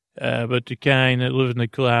 but the kind that live in the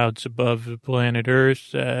clouds above the planet Earth.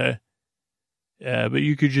 But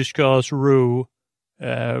you could just call us Roo.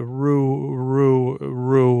 Rue,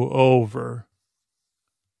 over.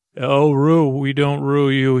 Oh, Rue, we don't rue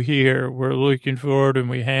you here. We're looking forward and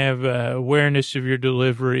we have awareness of your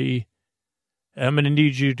delivery. I'm going to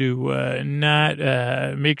need you to not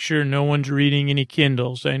make sure no one's reading any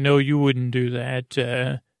Kindles. I know you wouldn't do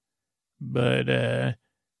that, but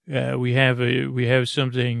we have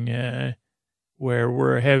something where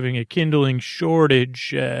we're having a kindling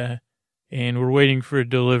shortage, and we're waiting for a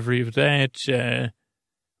delivery of that.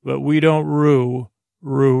 But we don't rue,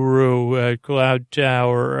 Cloud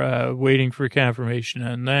Tower, waiting for confirmation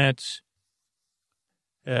on that.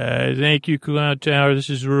 Thank you, Cloud Tower. This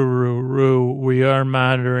is Rue. We are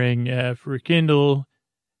monitoring for Kindle.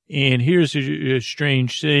 And here's a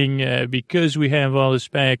strange thing. Because we have all this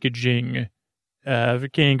packaging for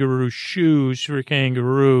kangaroo shoes for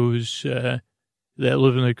kangaroos that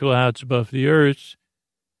live in the clouds above the earth,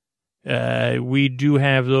 we do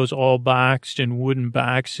have those all boxed in wooden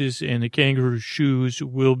boxes, and the kangaroo shoes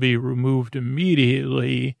will be removed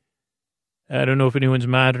immediately. I don't know if anyone's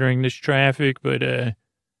monitoring this traffic, but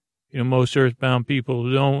most earthbound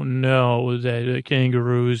people don't know that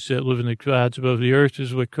kangaroos that live in the clouds above the earth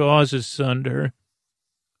is what causes thunder.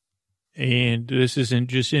 And this isn't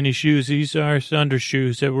just any shoes. These are thunder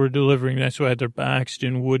shoes that we're delivering. That's why they're boxed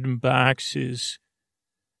in wooden boxes.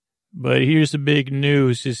 But here's the big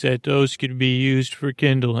news, is that those could be used for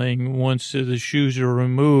kindling once the shoes are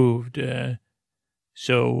removed.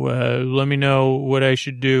 So let me know what I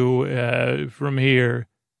should do from here.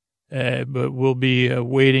 But we'll be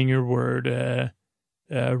waiting your word.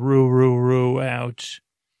 Rue, out.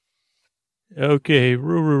 Okay,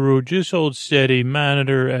 Rue, just hold steady.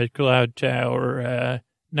 Monitor at Cloud Tower,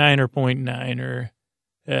 9.9er.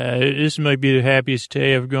 This might be the happiest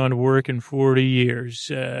day I've gone to work in 40 years.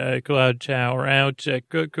 Cloud Tower out.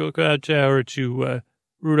 Cloud Tower to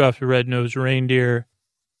Rudolph the Red-Nosed Reindeer.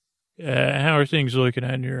 How are things looking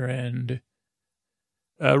on your end?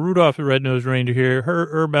 Rudolph the Red-Nosed Reindeer here.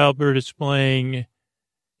 Herb Albert is playing,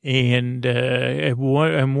 and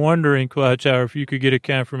I'm wondering, Cloud Tower, if you could get a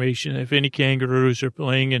confirmation if any kangaroos are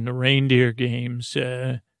playing in the reindeer games.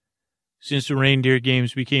 Since the reindeer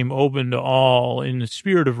games became open to all, in the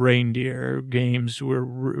spirit of reindeer games,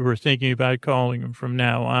 we're thinking about calling them from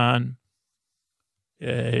now on.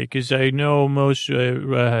 Because I know most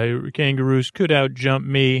kangaroos could outjump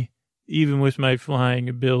me, even with my flying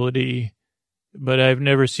ability. But I've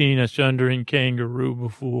never seen a thundering kangaroo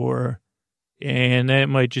before, and that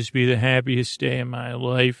might just be the happiest day of my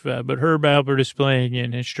life. But Herb Albert is playing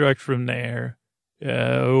and instruct from there.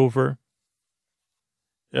 Over.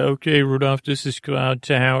 Okay, Rudolph, this is Cloud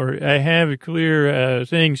Tower. I have a clear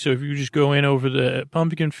thing, so if you just go in over the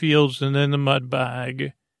pumpkin fields and then the mud bog,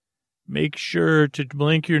 make sure to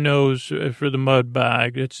blink your nose for the mud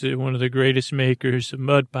bog. That's one of the greatest makers of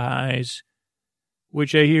mud pies,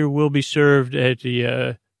 which I hear will be served at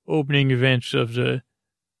the opening events of the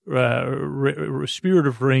Spirit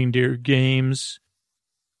of Reindeer games.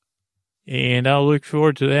 And I'll look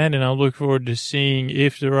forward to that, and I'll look forward to seeing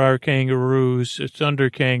if there are kangaroos,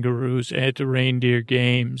 thunder kangaroos, at the reindeer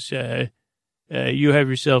games. You have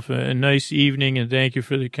yourself a nice evening, and thank you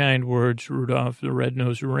for the kind words, Rudolph the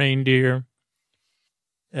Red-Nosed Reindeer.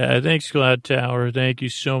 Thanks, Cloud Tower. Thank you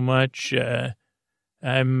so much.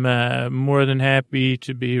 I'm more than happy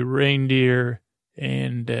to be a reindeer,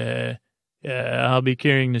 and I'll be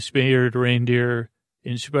carrying the spirit reindeer,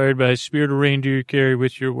 inspired by the spirit of reindeer, carry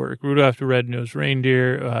with your work. Rudolph the Red-Nosed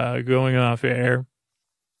Reindeer, going off air.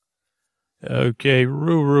 Okay,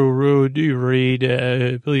 Rue, do you read?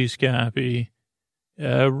 Please copy.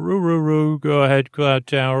 Rue, go ahead, Cloud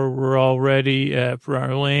Tower. We're all ready for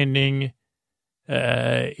our landing.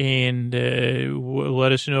 And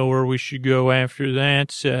let us know where we should go after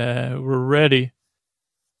that. We're ready.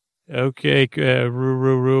 Okay,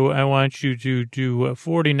 Rue, I want you to do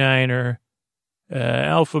 49er,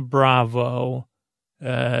 Alpha Bravo,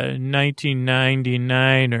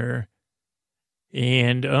 1999er,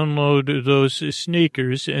 and unload those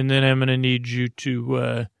sneakers, and then I'm going to need you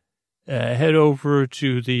to head over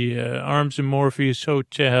to the Arms of Morpheus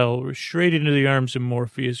Hotel, straight into the Arms of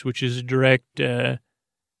Morpheus, which is a direct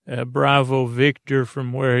Bravo Victor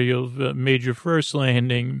from where you've made your first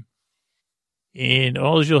landing. And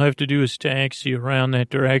all you'll have to do is taxi around that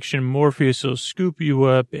direction. Morpheus will scoop you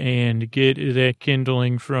up and get that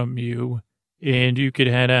kindling from you, and you could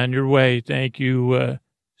head on your way. Thank you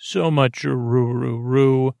so much,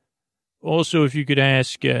 Rue. Also, if you could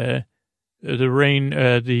ask the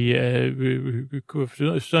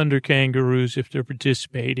Thunder Kangaroos if they're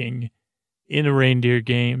participating in the reindeer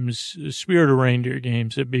games, the Spirit of Reindeer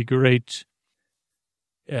games, that'd be great.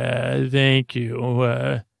 Thank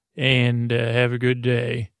you, and have a good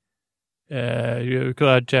day.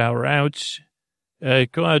 Cloud Tower out.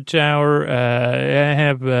 Cloud Tower, I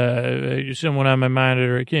have someone on my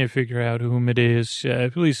monitor. I can't figure out whom it is.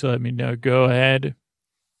 Please let me know. Go ahead.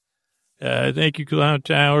 Thank you, Cloud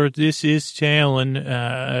Tower. This is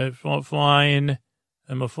Talon, flying.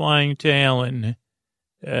 I'm a flying Talon,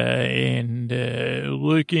 and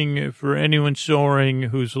looking for anyone soaring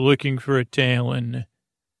who's looking for a Talon.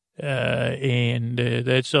 And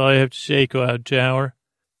that's all I have to say, Cloud Tower.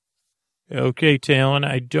 Okay, Talon,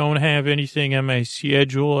 I don't have anything on my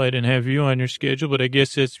schedule. I didn't have you on your schedule, but I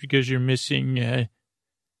guess that's because you're missing,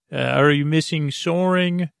 are you missing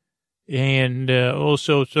soaring? And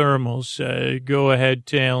also thermals. Go ahead,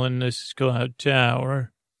 Talon. This is Cloud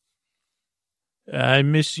Tower.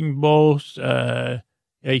 I'm missing both. I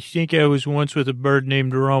think I was once with a bird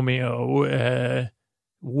named Romeo.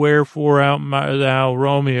 Wherefore art thou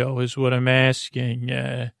Romeo is what I'm asking.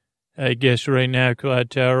 I guess right now, Cloud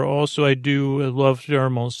Tower. Also, I do love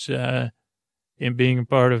thermals and being a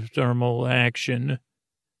part of thermal action.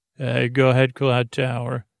 Go ahead, Cloud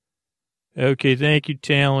Tower. Okay, thank you,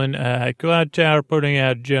 Talon. Cloud Tower putting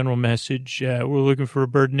out a general message. We're looking for a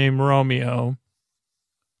bird named Romeo.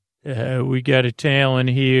 We got a Talon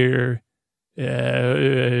here. Go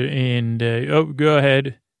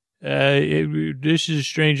ahead. This is the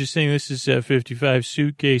strangest thing. This is 55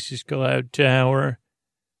 suitcases, Cloud Tower.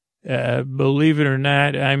 Believe it or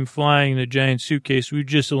not, I'm flying the giant suitcase. We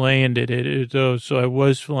just landed it, though, so I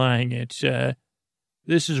was flying it.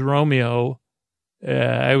 This is Romeo.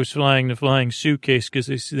 I was flying the flying suitcase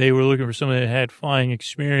because they were looking for someone that had flying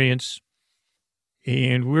experience.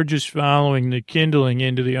 And we're just following the kindling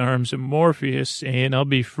into the arms of Morpheus, and I'll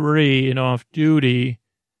be free and off duty.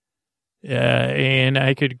 And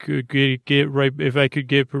I could get right, if I could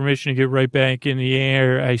get permission to get right back in the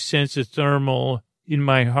air. I sense a thermal in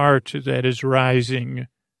my heart that is rising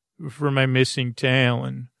for my missing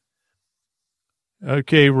Talon.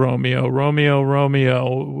 Okay, Romeo,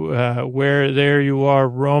 where there you are,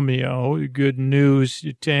 Romeo. Good news,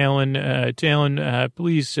 Talon.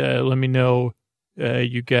 Please let me know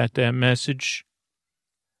you got that message.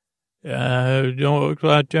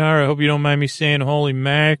 Cloud Tower, I hope you don't mind me saying holy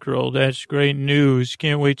mackerel. That's great news.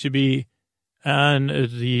 Can't wait to be on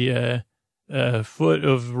the foot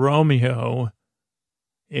of Romeo.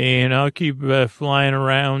 And I'll keep flying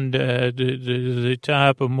around the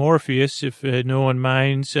top of Morpheus if no one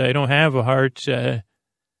minds. I don't have a heart,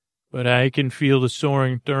 but I can feel the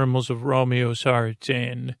soaring thermals of Romeo's heart,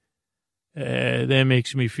 and that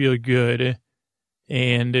makes me feel good.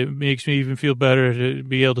 And it makes me even feel better to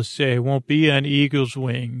be able to say I won't be on eagle's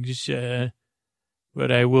wings, but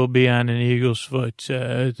I will be on an eagle's foot.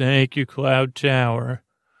 Thank you, Cloud Tower.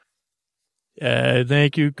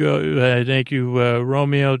 Thank you,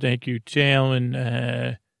 Romeo. Thank you,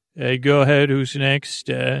 Talon. Go ahead. Who's next?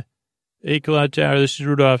 Hey, Cloud Tower. This is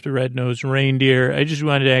Rudolph the Red-Nosed Reindeer. I just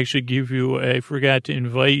wanted to actually I forgot to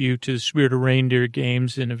invite you to the Spirit of Reindeer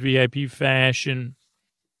games in a VIP fashion.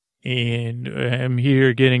 And I'm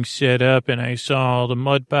here getting set up, and I saw all the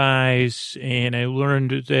mud pies, and I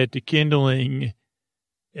learned that the kindling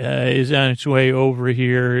is on its way over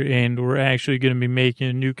here, and we're actually going to be making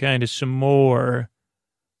a new kind of s'more.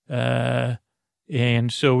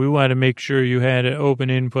 And so we want to make sure you had an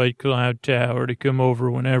open invite, Cloud Tower, to come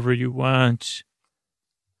over whenever you want.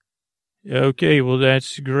 Okay, well,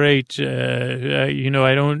 that's great. I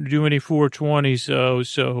don't do any 420s,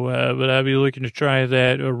 but I'll be looking to try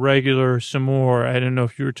that, a regular s'more. I don't know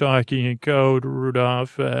if you were talking in code,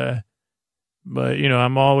 Rudolph, but,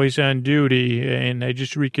 I'm always on duty, and I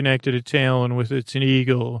just reconnected a Talon with it's an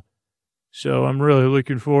eagle. So I'm really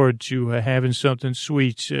looking forward to having something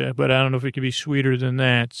sweet, but I don't know if it can be sweeter than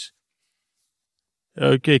that.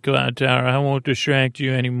 Okay, Cloud Tower, I won't distract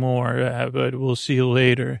you anymore, but we'll see you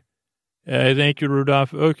later. Thank you,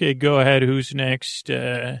 Rudolph. Okay, go ahead. Who's next?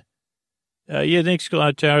 Thanks,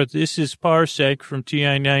 Cloud Tower. This is Parsec from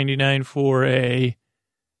TI-99-4A.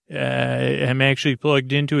 I'm actually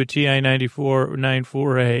plugged into a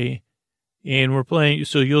TI-94-94A, and we're playing,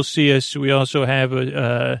 so you'll see us. We also have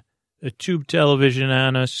a tube television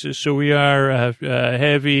on us, so we are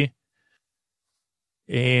heavy,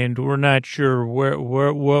 and we're not sure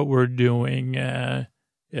what we're doing.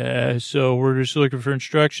 So we're just looking for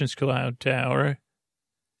instructions, Cloud Tower.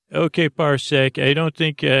 Okay, Parsec, I don't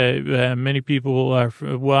think many people are,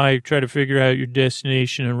 while I try to figure out your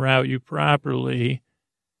destination and route you properly,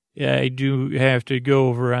 I do have to go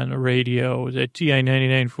over on the radio. That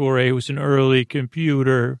TI-99-4A was an early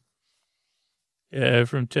computer,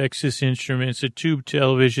 from Texas Instruments, a tube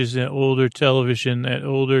television is an older television that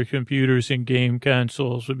older computers and game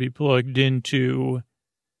consoles would be plugged into,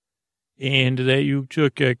 and that you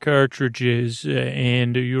took cartridges,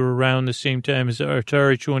 and you were around the same time as the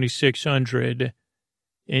Atari 2600,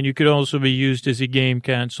 and you could also be used as a game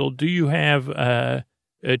console. Do you have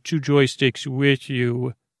two joysticks with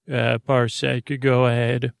you, Parsec? Go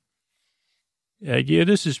ahead. Yeah,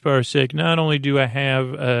 this is Parsec. Not only do I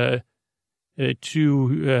have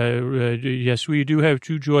yes, we do have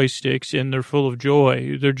two joysticks, and they're full of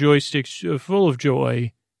joy. They're joysticks full of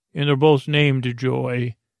joy, and they're both named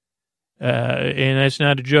Joy. And that's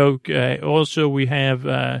not a joke. Also, we have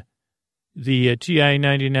the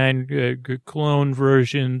TI-99 clone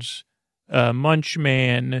versions,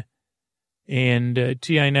 Munchman, and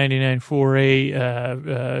TI-99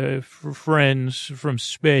 4A for friends from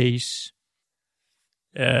space.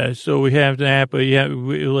 So we have that, but yeah,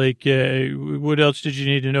 what else did you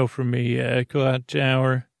need to know from me, Cloud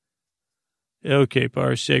Tower? Okay,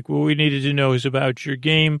 Parsec, what we needed to know is about your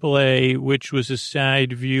gameplay, which was a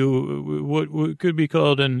side view, what could be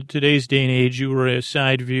called in today's day and age, you were a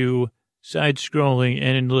side view, side-scrolling,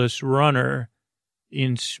 endless runner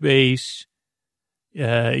in space.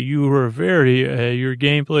 You were your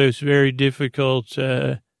gameplay was very difficult,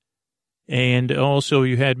 and also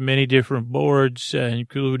you had many different boards,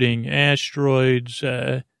 including asteroids,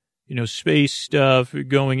 space stuff,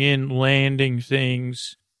 going in, landing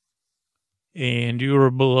things. And you were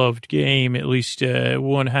a beloved game, at least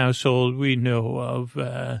one household we know of.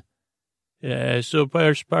 So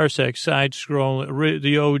Parsec, side-scrolling,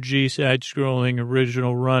 the OG side-scrolling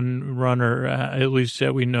original runner, at least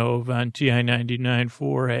that we know of on TI-99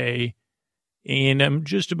 4A. And I'm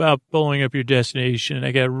just about pulling up your destination.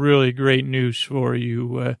 I got really great news for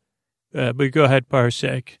you. But go ahead,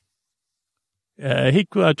 Parsec. Hey,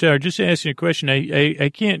 Cloud Tower, just asking a question. I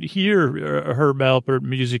can't hear Herb Alpert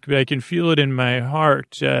music, but I can feel it in my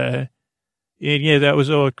heart. And yeah, that was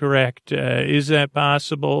all correct. Is that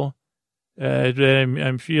possible? That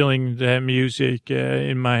I'm feeling that music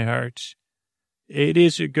in my heart. It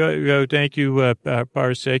is. Go. Thank you,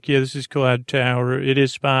 Parsec. Yeah, this is Cloud Tower. It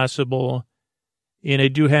is possible. And I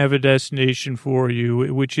do have a destination for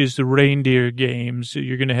you, which is the Reindeer Games.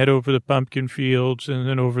 You're going to head over the pumpkin fields and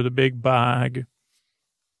then over the big bog.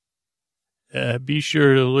 Be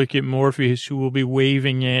sure to look at Morpheus, who will be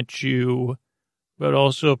waving at you, but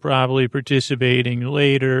also probably participating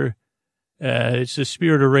later. It's the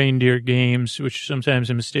Spirit of Reindeer Games, which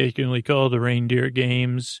sometimes are mistakenly called the Reindeer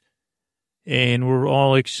Games. And we're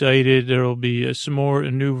all excited. There will be a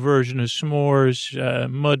new version of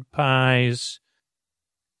s'mores, mud pies,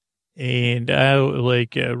 and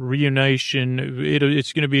reunition.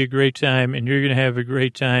 It's going to be a great time, and you're going to have a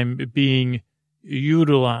great time being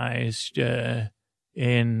utilized and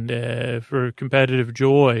for competitive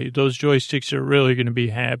joy. Those joysticks are really going to be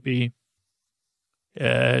happy.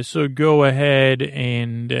 So go ahead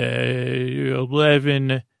and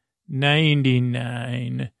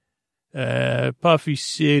 1199 Puffy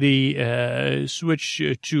City, switch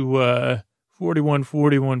to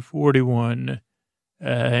 414141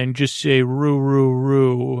 and just say roo roo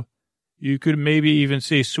roo. You could maybe even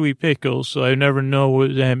say sweet pickles, so I never know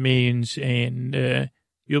what that means, and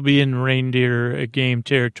you'll be in reindeer game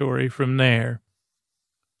territory from there.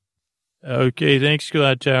 Okay, thanks,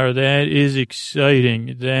 Cloud Tower. That is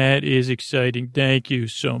exciting. Thank you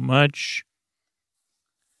so much.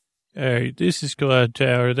 All right, this is Cloud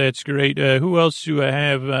Tower. That's great. Who else do I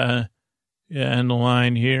have on the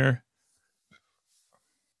line here?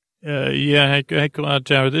 Hi, Cloud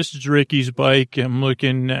Tower. This is Ricky's bike. I'm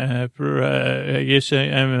looking for, I guess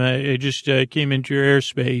I just came into your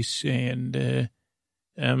airspace, and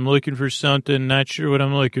I'm looking for something. Not sure what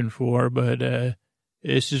I'm looking for, but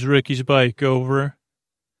this is Ricky's bike. Over.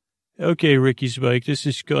 Okay, Ricky's bike. This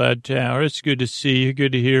is Cloud Tower. It's good to see you.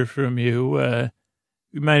 Good to hear from you.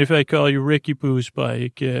 You mind if I call you Ricky Pooh's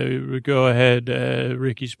bike? Go ahead,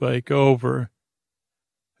 Ricky's bike. Over.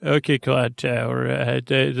 Okay, Cloud Tower. I'd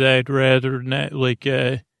rather not,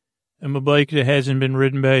 I'm a bike that hasn't been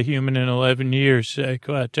ridden by a human in 11 years,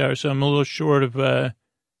 Cloud Tower, so I'm a little short of on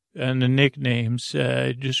the nicknames.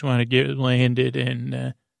 I just want to get landed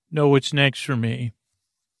and know what's next for me.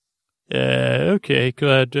 Okay,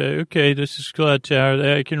 this is Cloud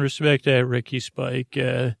Tower. I can respect that, Ricky Spike.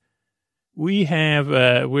 We have,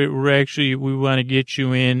 we want to get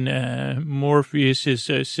you in. Morpheus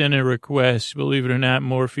has sent a request. Believe it or not,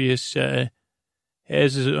 Morpheus has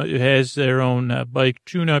their own bike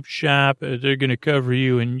tune-up shop. They're going to cover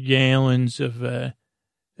you in gallons of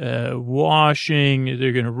washing.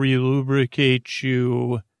 They're going to re-lubricate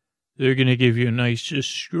you. They're going to give you a nice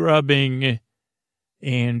scrubbing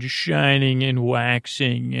and shining and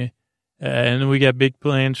waxing. And then we got big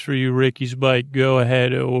plans for you, Ricky's Bike. Go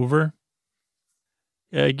ahead, over.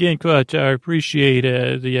 Again, Cloud Tower, I appreciate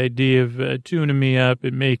the idea of tuning me up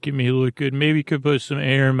and making me look good. Maybe you could put some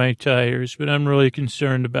air in my tires, but I'm really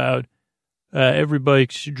concerned about every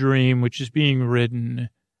bike's dream, which is being ridden.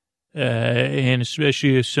 And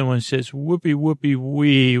especially if someone says, whoopee, whoopee,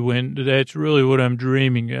 wee, when that's really what I'm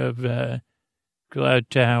dreaming of, Cloud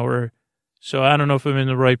Tower. So I don't know if I'm in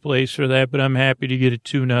the right place for that, but I'm happy to get a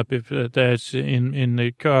tune-up if that's in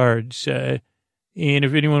the cards. And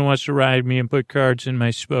if anyone wants to ride me and put cards in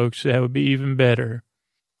my spokes, that would be even better.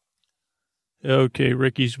 Okay,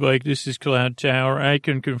 Ricky's Bike, this is Cloud Tower. I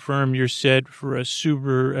can confirm you're set for a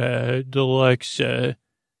super deluxe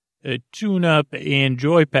tune-up and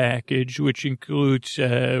joy package, which includes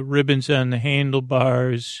ribbons on the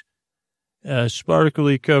handlebars, a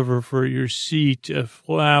sparkly cover for your seat, a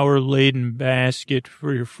flower-laden basket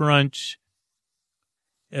for your front,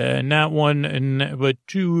 not one, but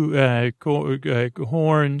two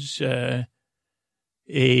horns,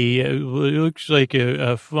 it looks like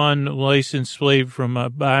a fun license plate from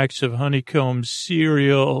a box of honeycomb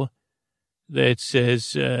cereal that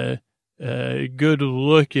says good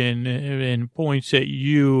looking and points at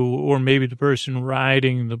you or maybe the person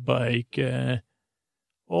riding the bike.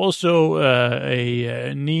 Also,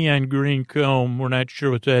 a neon green comb. We're not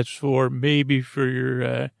sure what that's for. Maybe for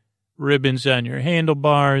your ribbons on your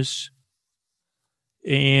handlebars.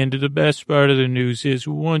 And the best part of the news is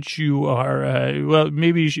once you are, I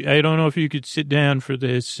don't know if you could sit down for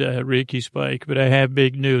this, Ricky's Bike, but I have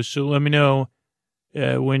big news. So let me know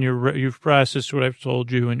when you've processed what I've told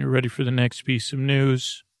you and you're ready for the next piece of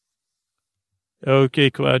news. Okay,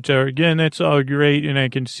 Cloud Tower. Again, that's all great, and I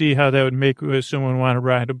can see how that would make someone want to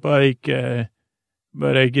ride a bike.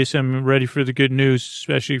 But I guess I'm ready for the good news,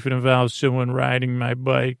 especially if it involves someone riding my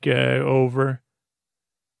bike over.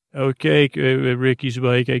 Okay, Ricky's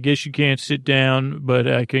Bike, I guess you can't sit down, but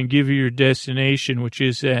I can give you your destination, which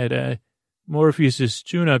is at Morpheus's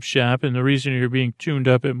tune-up shop. And the reason you're being tuned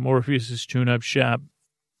up at Morpheus's tune-up shop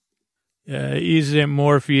is that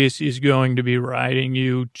Morpheus is going to be riding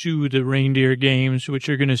you to the reindeer games, which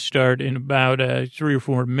are going to start in about 3 or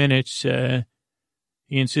 4 minutes. And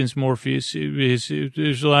since Morpheus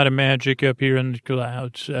there's a lot of magic up here in the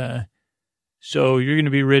clouds, so you're going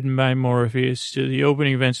to be ridden by Morpheus to the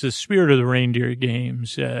opening events, the Spirit of the Reindeer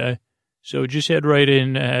Games. So just head right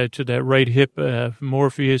in to that right hip of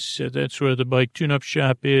Morpheus. That's where the bike tune-up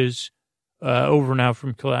shop is. Over now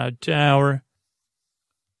from Cloud Tower.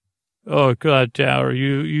 Oh, Cloud Tower,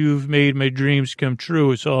 you've made my dreams come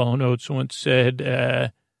true, as Hall & Oates once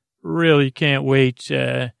said. Really can't wait.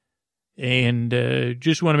 And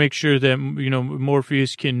just want to make sure that,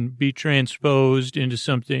 Morpheus can be transposed into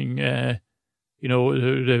something,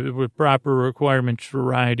 with proper requirements for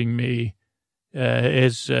riding me,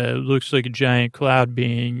 looks like a giant cloud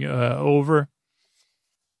being over.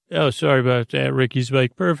 Oh, sorry about that, Ricky's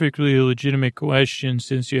Bike. Perfectly legitimate question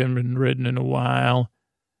since you haven't been ridden in a while.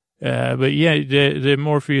 But yeah, the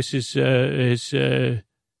Morpheus is a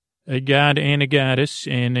god and a goddess,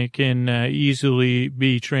 and it can easily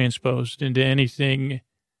be transposed into anything.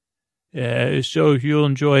 So you'll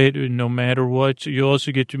enjoy it no matter what. You'll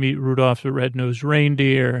also get to meet Rudolph the Red-Nosed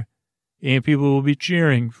Reindeer, and people will be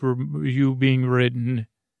cheering for you being ridden,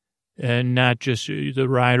 and not just the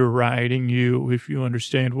rider riding you, if you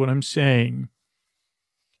understand what I'm saying.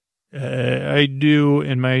 I do,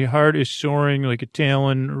 and my heart is soaring like a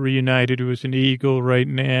talon reunited with an eagle right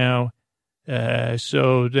now.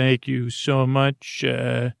 So thank you so much,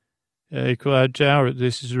 Cloud Tower.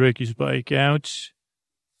 This is Ricky's Bike out.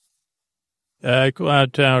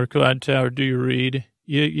 Cloud Tower, do you read?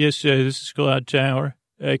 Yes, this is Cloud Tower.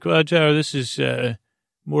 Cloud Tower, this is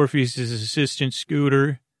Morpheus's assistant,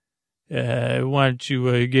 Scooter. I wanted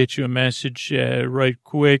to get you a message right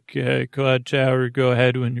quick. Cloud Tower, go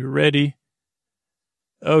ahead when you're ready.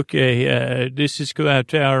 Okay, this is Cloud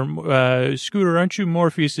Tower. Scooter, aren't you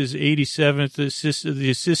Morpheus's 87th assistant, the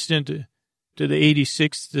assistant to the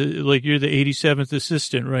 86th? Like you're the 87th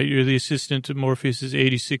assistant, right? You're the assistant to Morpheus's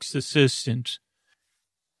 86th assistant.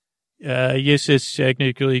 Yes, that's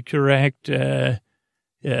technically correct.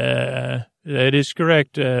 That is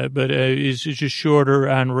correct, but it's just shorter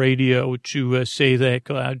on radio to say that,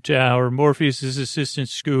 Cloud Tower. Morpheus's assistant,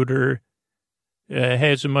 Scooter,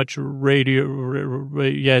 has a much radio,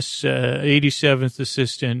 yes, 87th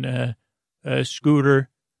assistant, Scooter,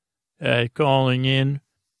 calling in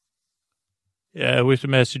with a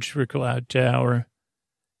message for Cloud Tower.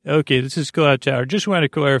 Okay, this is Cloud Tower. Just want to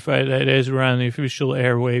clarify that as we're on the official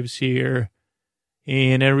airwaves here,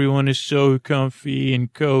 and everyone is so comfy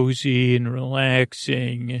and cozy and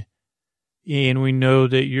relaxing, and we know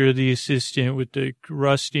that you're the assistant with the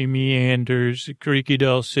rusty meanders, the creaky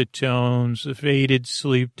dulcet tones, the faded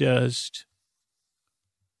sleep dust,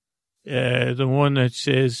 the one that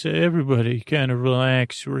says, everybody kind of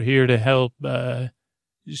relax, we're here to help.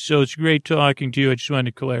 So it's great talking to you. I just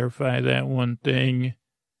wanted to clarify that one thing.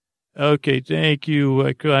 Okay, thank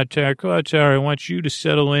you, Cloud Tower. Cloud Tower, I want you to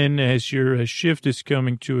settle in as your shift is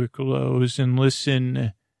coming to a close and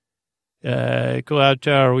listen. Cloud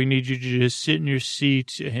Tower, we need you to just sit in your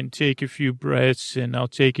seat and take a few breaths, and I'll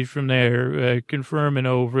take it from there. Confirm and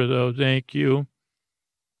over, though. Thank you.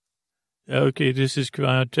 Okay, this is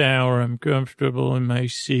Cloud Tower. I'm comfortable in my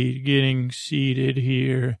seat, getting seated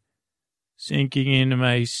here, sinking into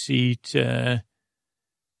my seat,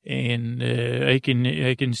 and I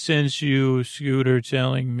can sense you, Scooter,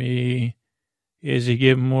 telling me as I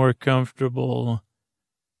get more comfortable.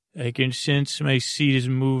 I can sense my seat is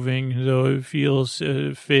moving, though it feels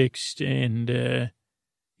fixed, and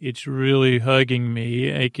it's really hugging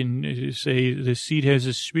me. I can say the seat has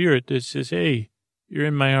a spirit that says, hey, you're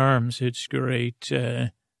in my arms. It's great.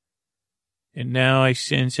 And now I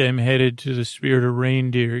sense I'm headed to the Spirit of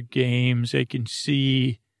Reindeer games. I can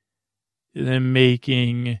see them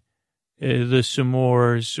making the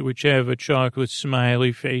s'mores, which have a chocolate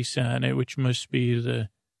smiley face on it, which must be the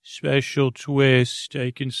special twist.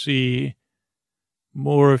 I can see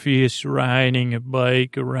Morpheus riding a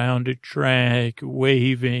bike around a track,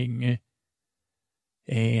 waving,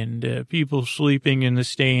 and people sleeping in the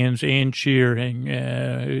stands and cheering.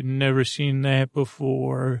 Never seen that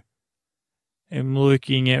before. I'm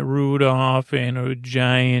looking at Rudolph and a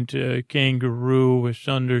giant kangaroo with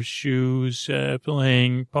thunder shoes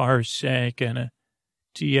playing Parsec on a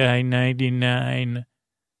TI-99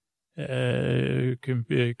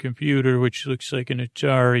 computer, which looks like an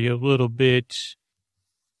Atari a little bit.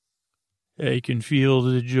 I can feel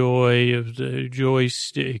the joy of the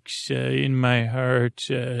joysticks in my heart,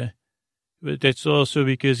 but that's also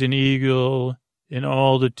because an eagle and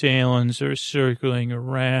all the talons are circling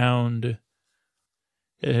around.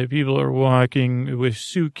 People are walking with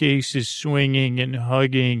suitcases swinging and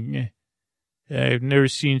hugging. I've never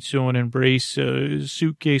seen someone embrace a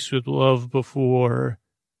suitcase with love before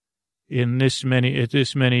at this many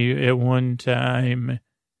at one time.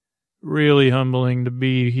 Really humbling to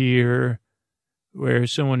be here where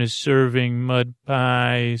someone is serving mud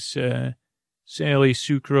pies. Sally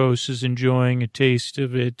Sucrose is enjoying a taste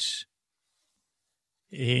of it.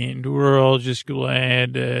 And we're all just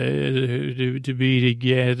glad to be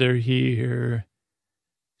together here,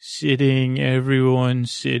 everyone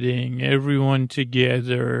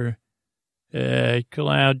together.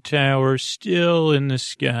 Cloud Tower still in the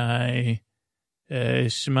sky.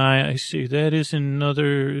 Smile. I see that is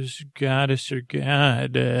another goddess or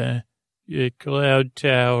god. Cloud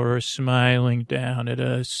Tower smiling down at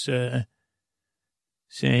us.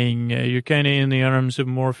 Saying you're kind of in the arms of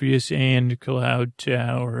Morpheus and Cloud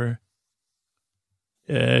Tower.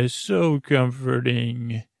 So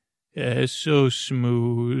comforting, so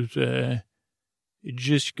smooth,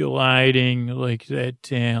 just gliding like that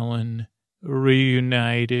talon,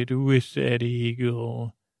 reunited with that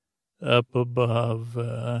eagle up above.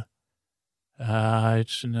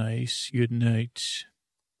 It's nice. Good night.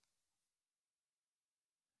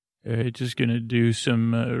 Just going to do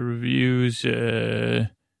some reviews.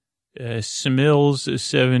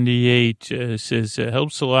 Smills78 says,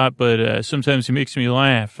 helps a lot, but sometimes he makes me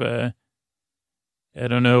laugh. I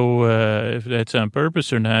don't know if that's on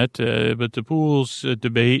purpose or not, but the pools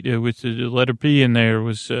debate with the letter P in there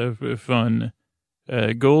was fun.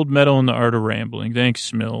 Gold medal in the art of rambling.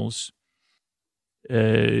 Thanks, Smills.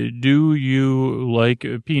 Do you like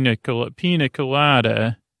pina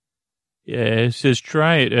colada? Yeah, it says,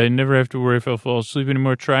 try it. I never have to worry if I'll fall asleep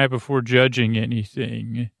anymore. Try it before judging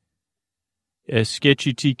anything.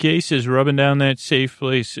 Sketchy TK says, rubbing down that safe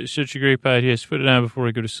place. It's such a great podcast. Put it on before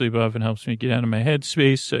I go to sleep. Often helps me get out of my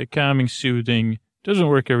headspace. Calming, soothing. Doesn't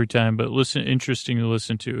work every time, but interesting to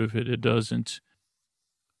listen to if it doesn't.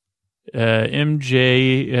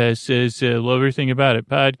 MJ says, love everything about it.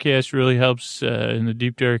 Podcast really helps in the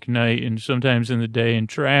deep, dark night and sometimes in the day in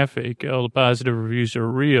traffic. All the positive reviews are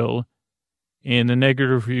real. And the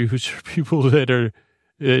negative reviews are people that are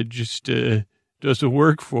just doesn't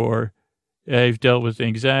work for. I've dealt with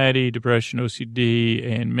anxiety, depression, OCD,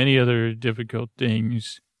 and many other difficult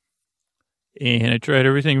things. And I tried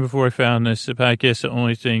everything before I found this. The podcast is the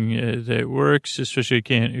only thing that works, especially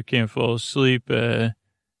if you can't fall asleep.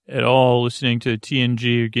 at all listening to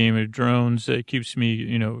TNG or Game of Drones. That keeps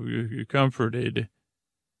me, comforted.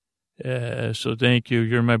 So thank you.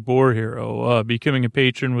 You're my boar hero. Becoming a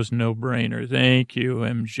patron was no brainer. Thank you,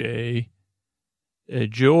 MJ.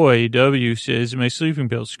 Joy W says, my sleeping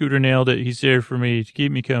pill. Scooter nailed it. He's there for me to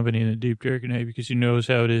keep me company in the deep dark night because he knows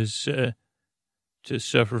how it is to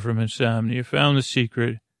suffer from insomnia. Found the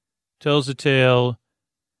secret. Tells a tale.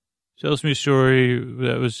 Tells me a story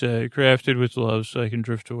that was crafted with love so I can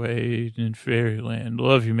drift away in fairyland.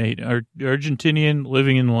 Love you, mate. Argentinian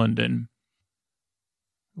living in London.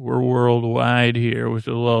 We're worldwide here with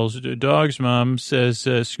the lulls. Dog's mom says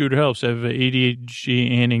Scooter helps. I have ADHD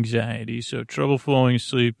and anxiety, so trouble falling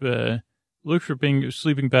asleep. Look for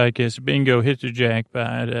sleeping podcast. Bingo, hit the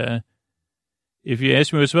jackpot. If you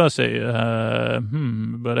ask me what's about, say,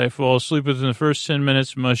 but I fall asleep within the first 10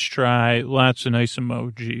 minutes. Must try. Lots of nice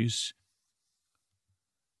emojis.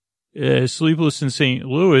 Sleepless in St.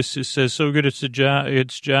 Louis, it says, so good it's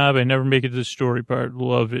job. I never make it to the story part.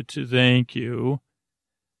 Love it. Thank you.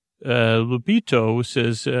 Lupito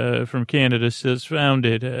says, from Canada, says, found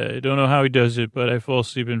it. I don't know how he does it, but I fall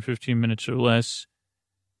asleep in 15 minutes or less.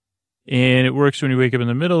 And it works when you wake up in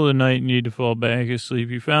the middle of the night and need to fall back asleep.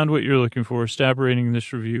 You found what you're looking for. Stop rating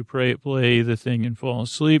this review. Play the thing and fall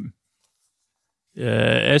asleep.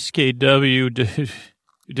 SKW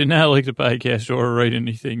did not like the podcast or write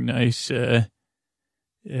anything nice about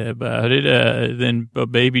it. Then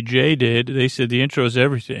Baby J did. They said the intro is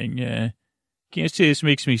everything. Can't say this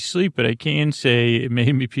makes me sleep, but I can say it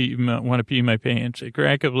made me want to pee my pants. I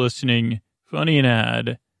crack up listening. Funny and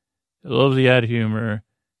odd. I love the odd humor.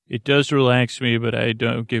 It does relax me, but I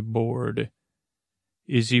don't get bored.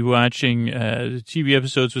 Is he watching the TV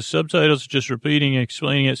episodes with subtitles, just repeating,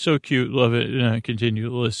 explaining it? So cute. Love it. Continue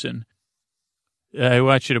to listen. I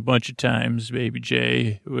watch it a bunch of times, Baby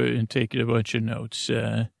J, and taking a bunch of notes.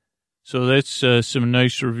 So that's some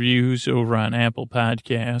nice reviews over on Apple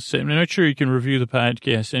Podcasts. I'm not sure you can review the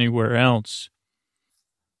podcast anywhere else.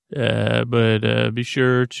 But be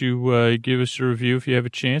sure to give us a review if you have a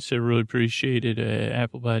chance. I really appreciate it.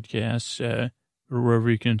 Apple Podcasts, or wherever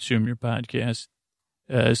you consume your podcast.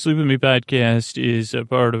 Sleep With Me podcast is a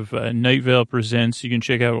part of Night Vale Presents. You can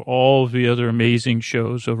check out all of the other amazing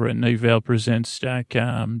shows over at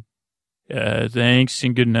nightvalepresents.com. Thanks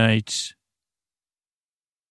and good night.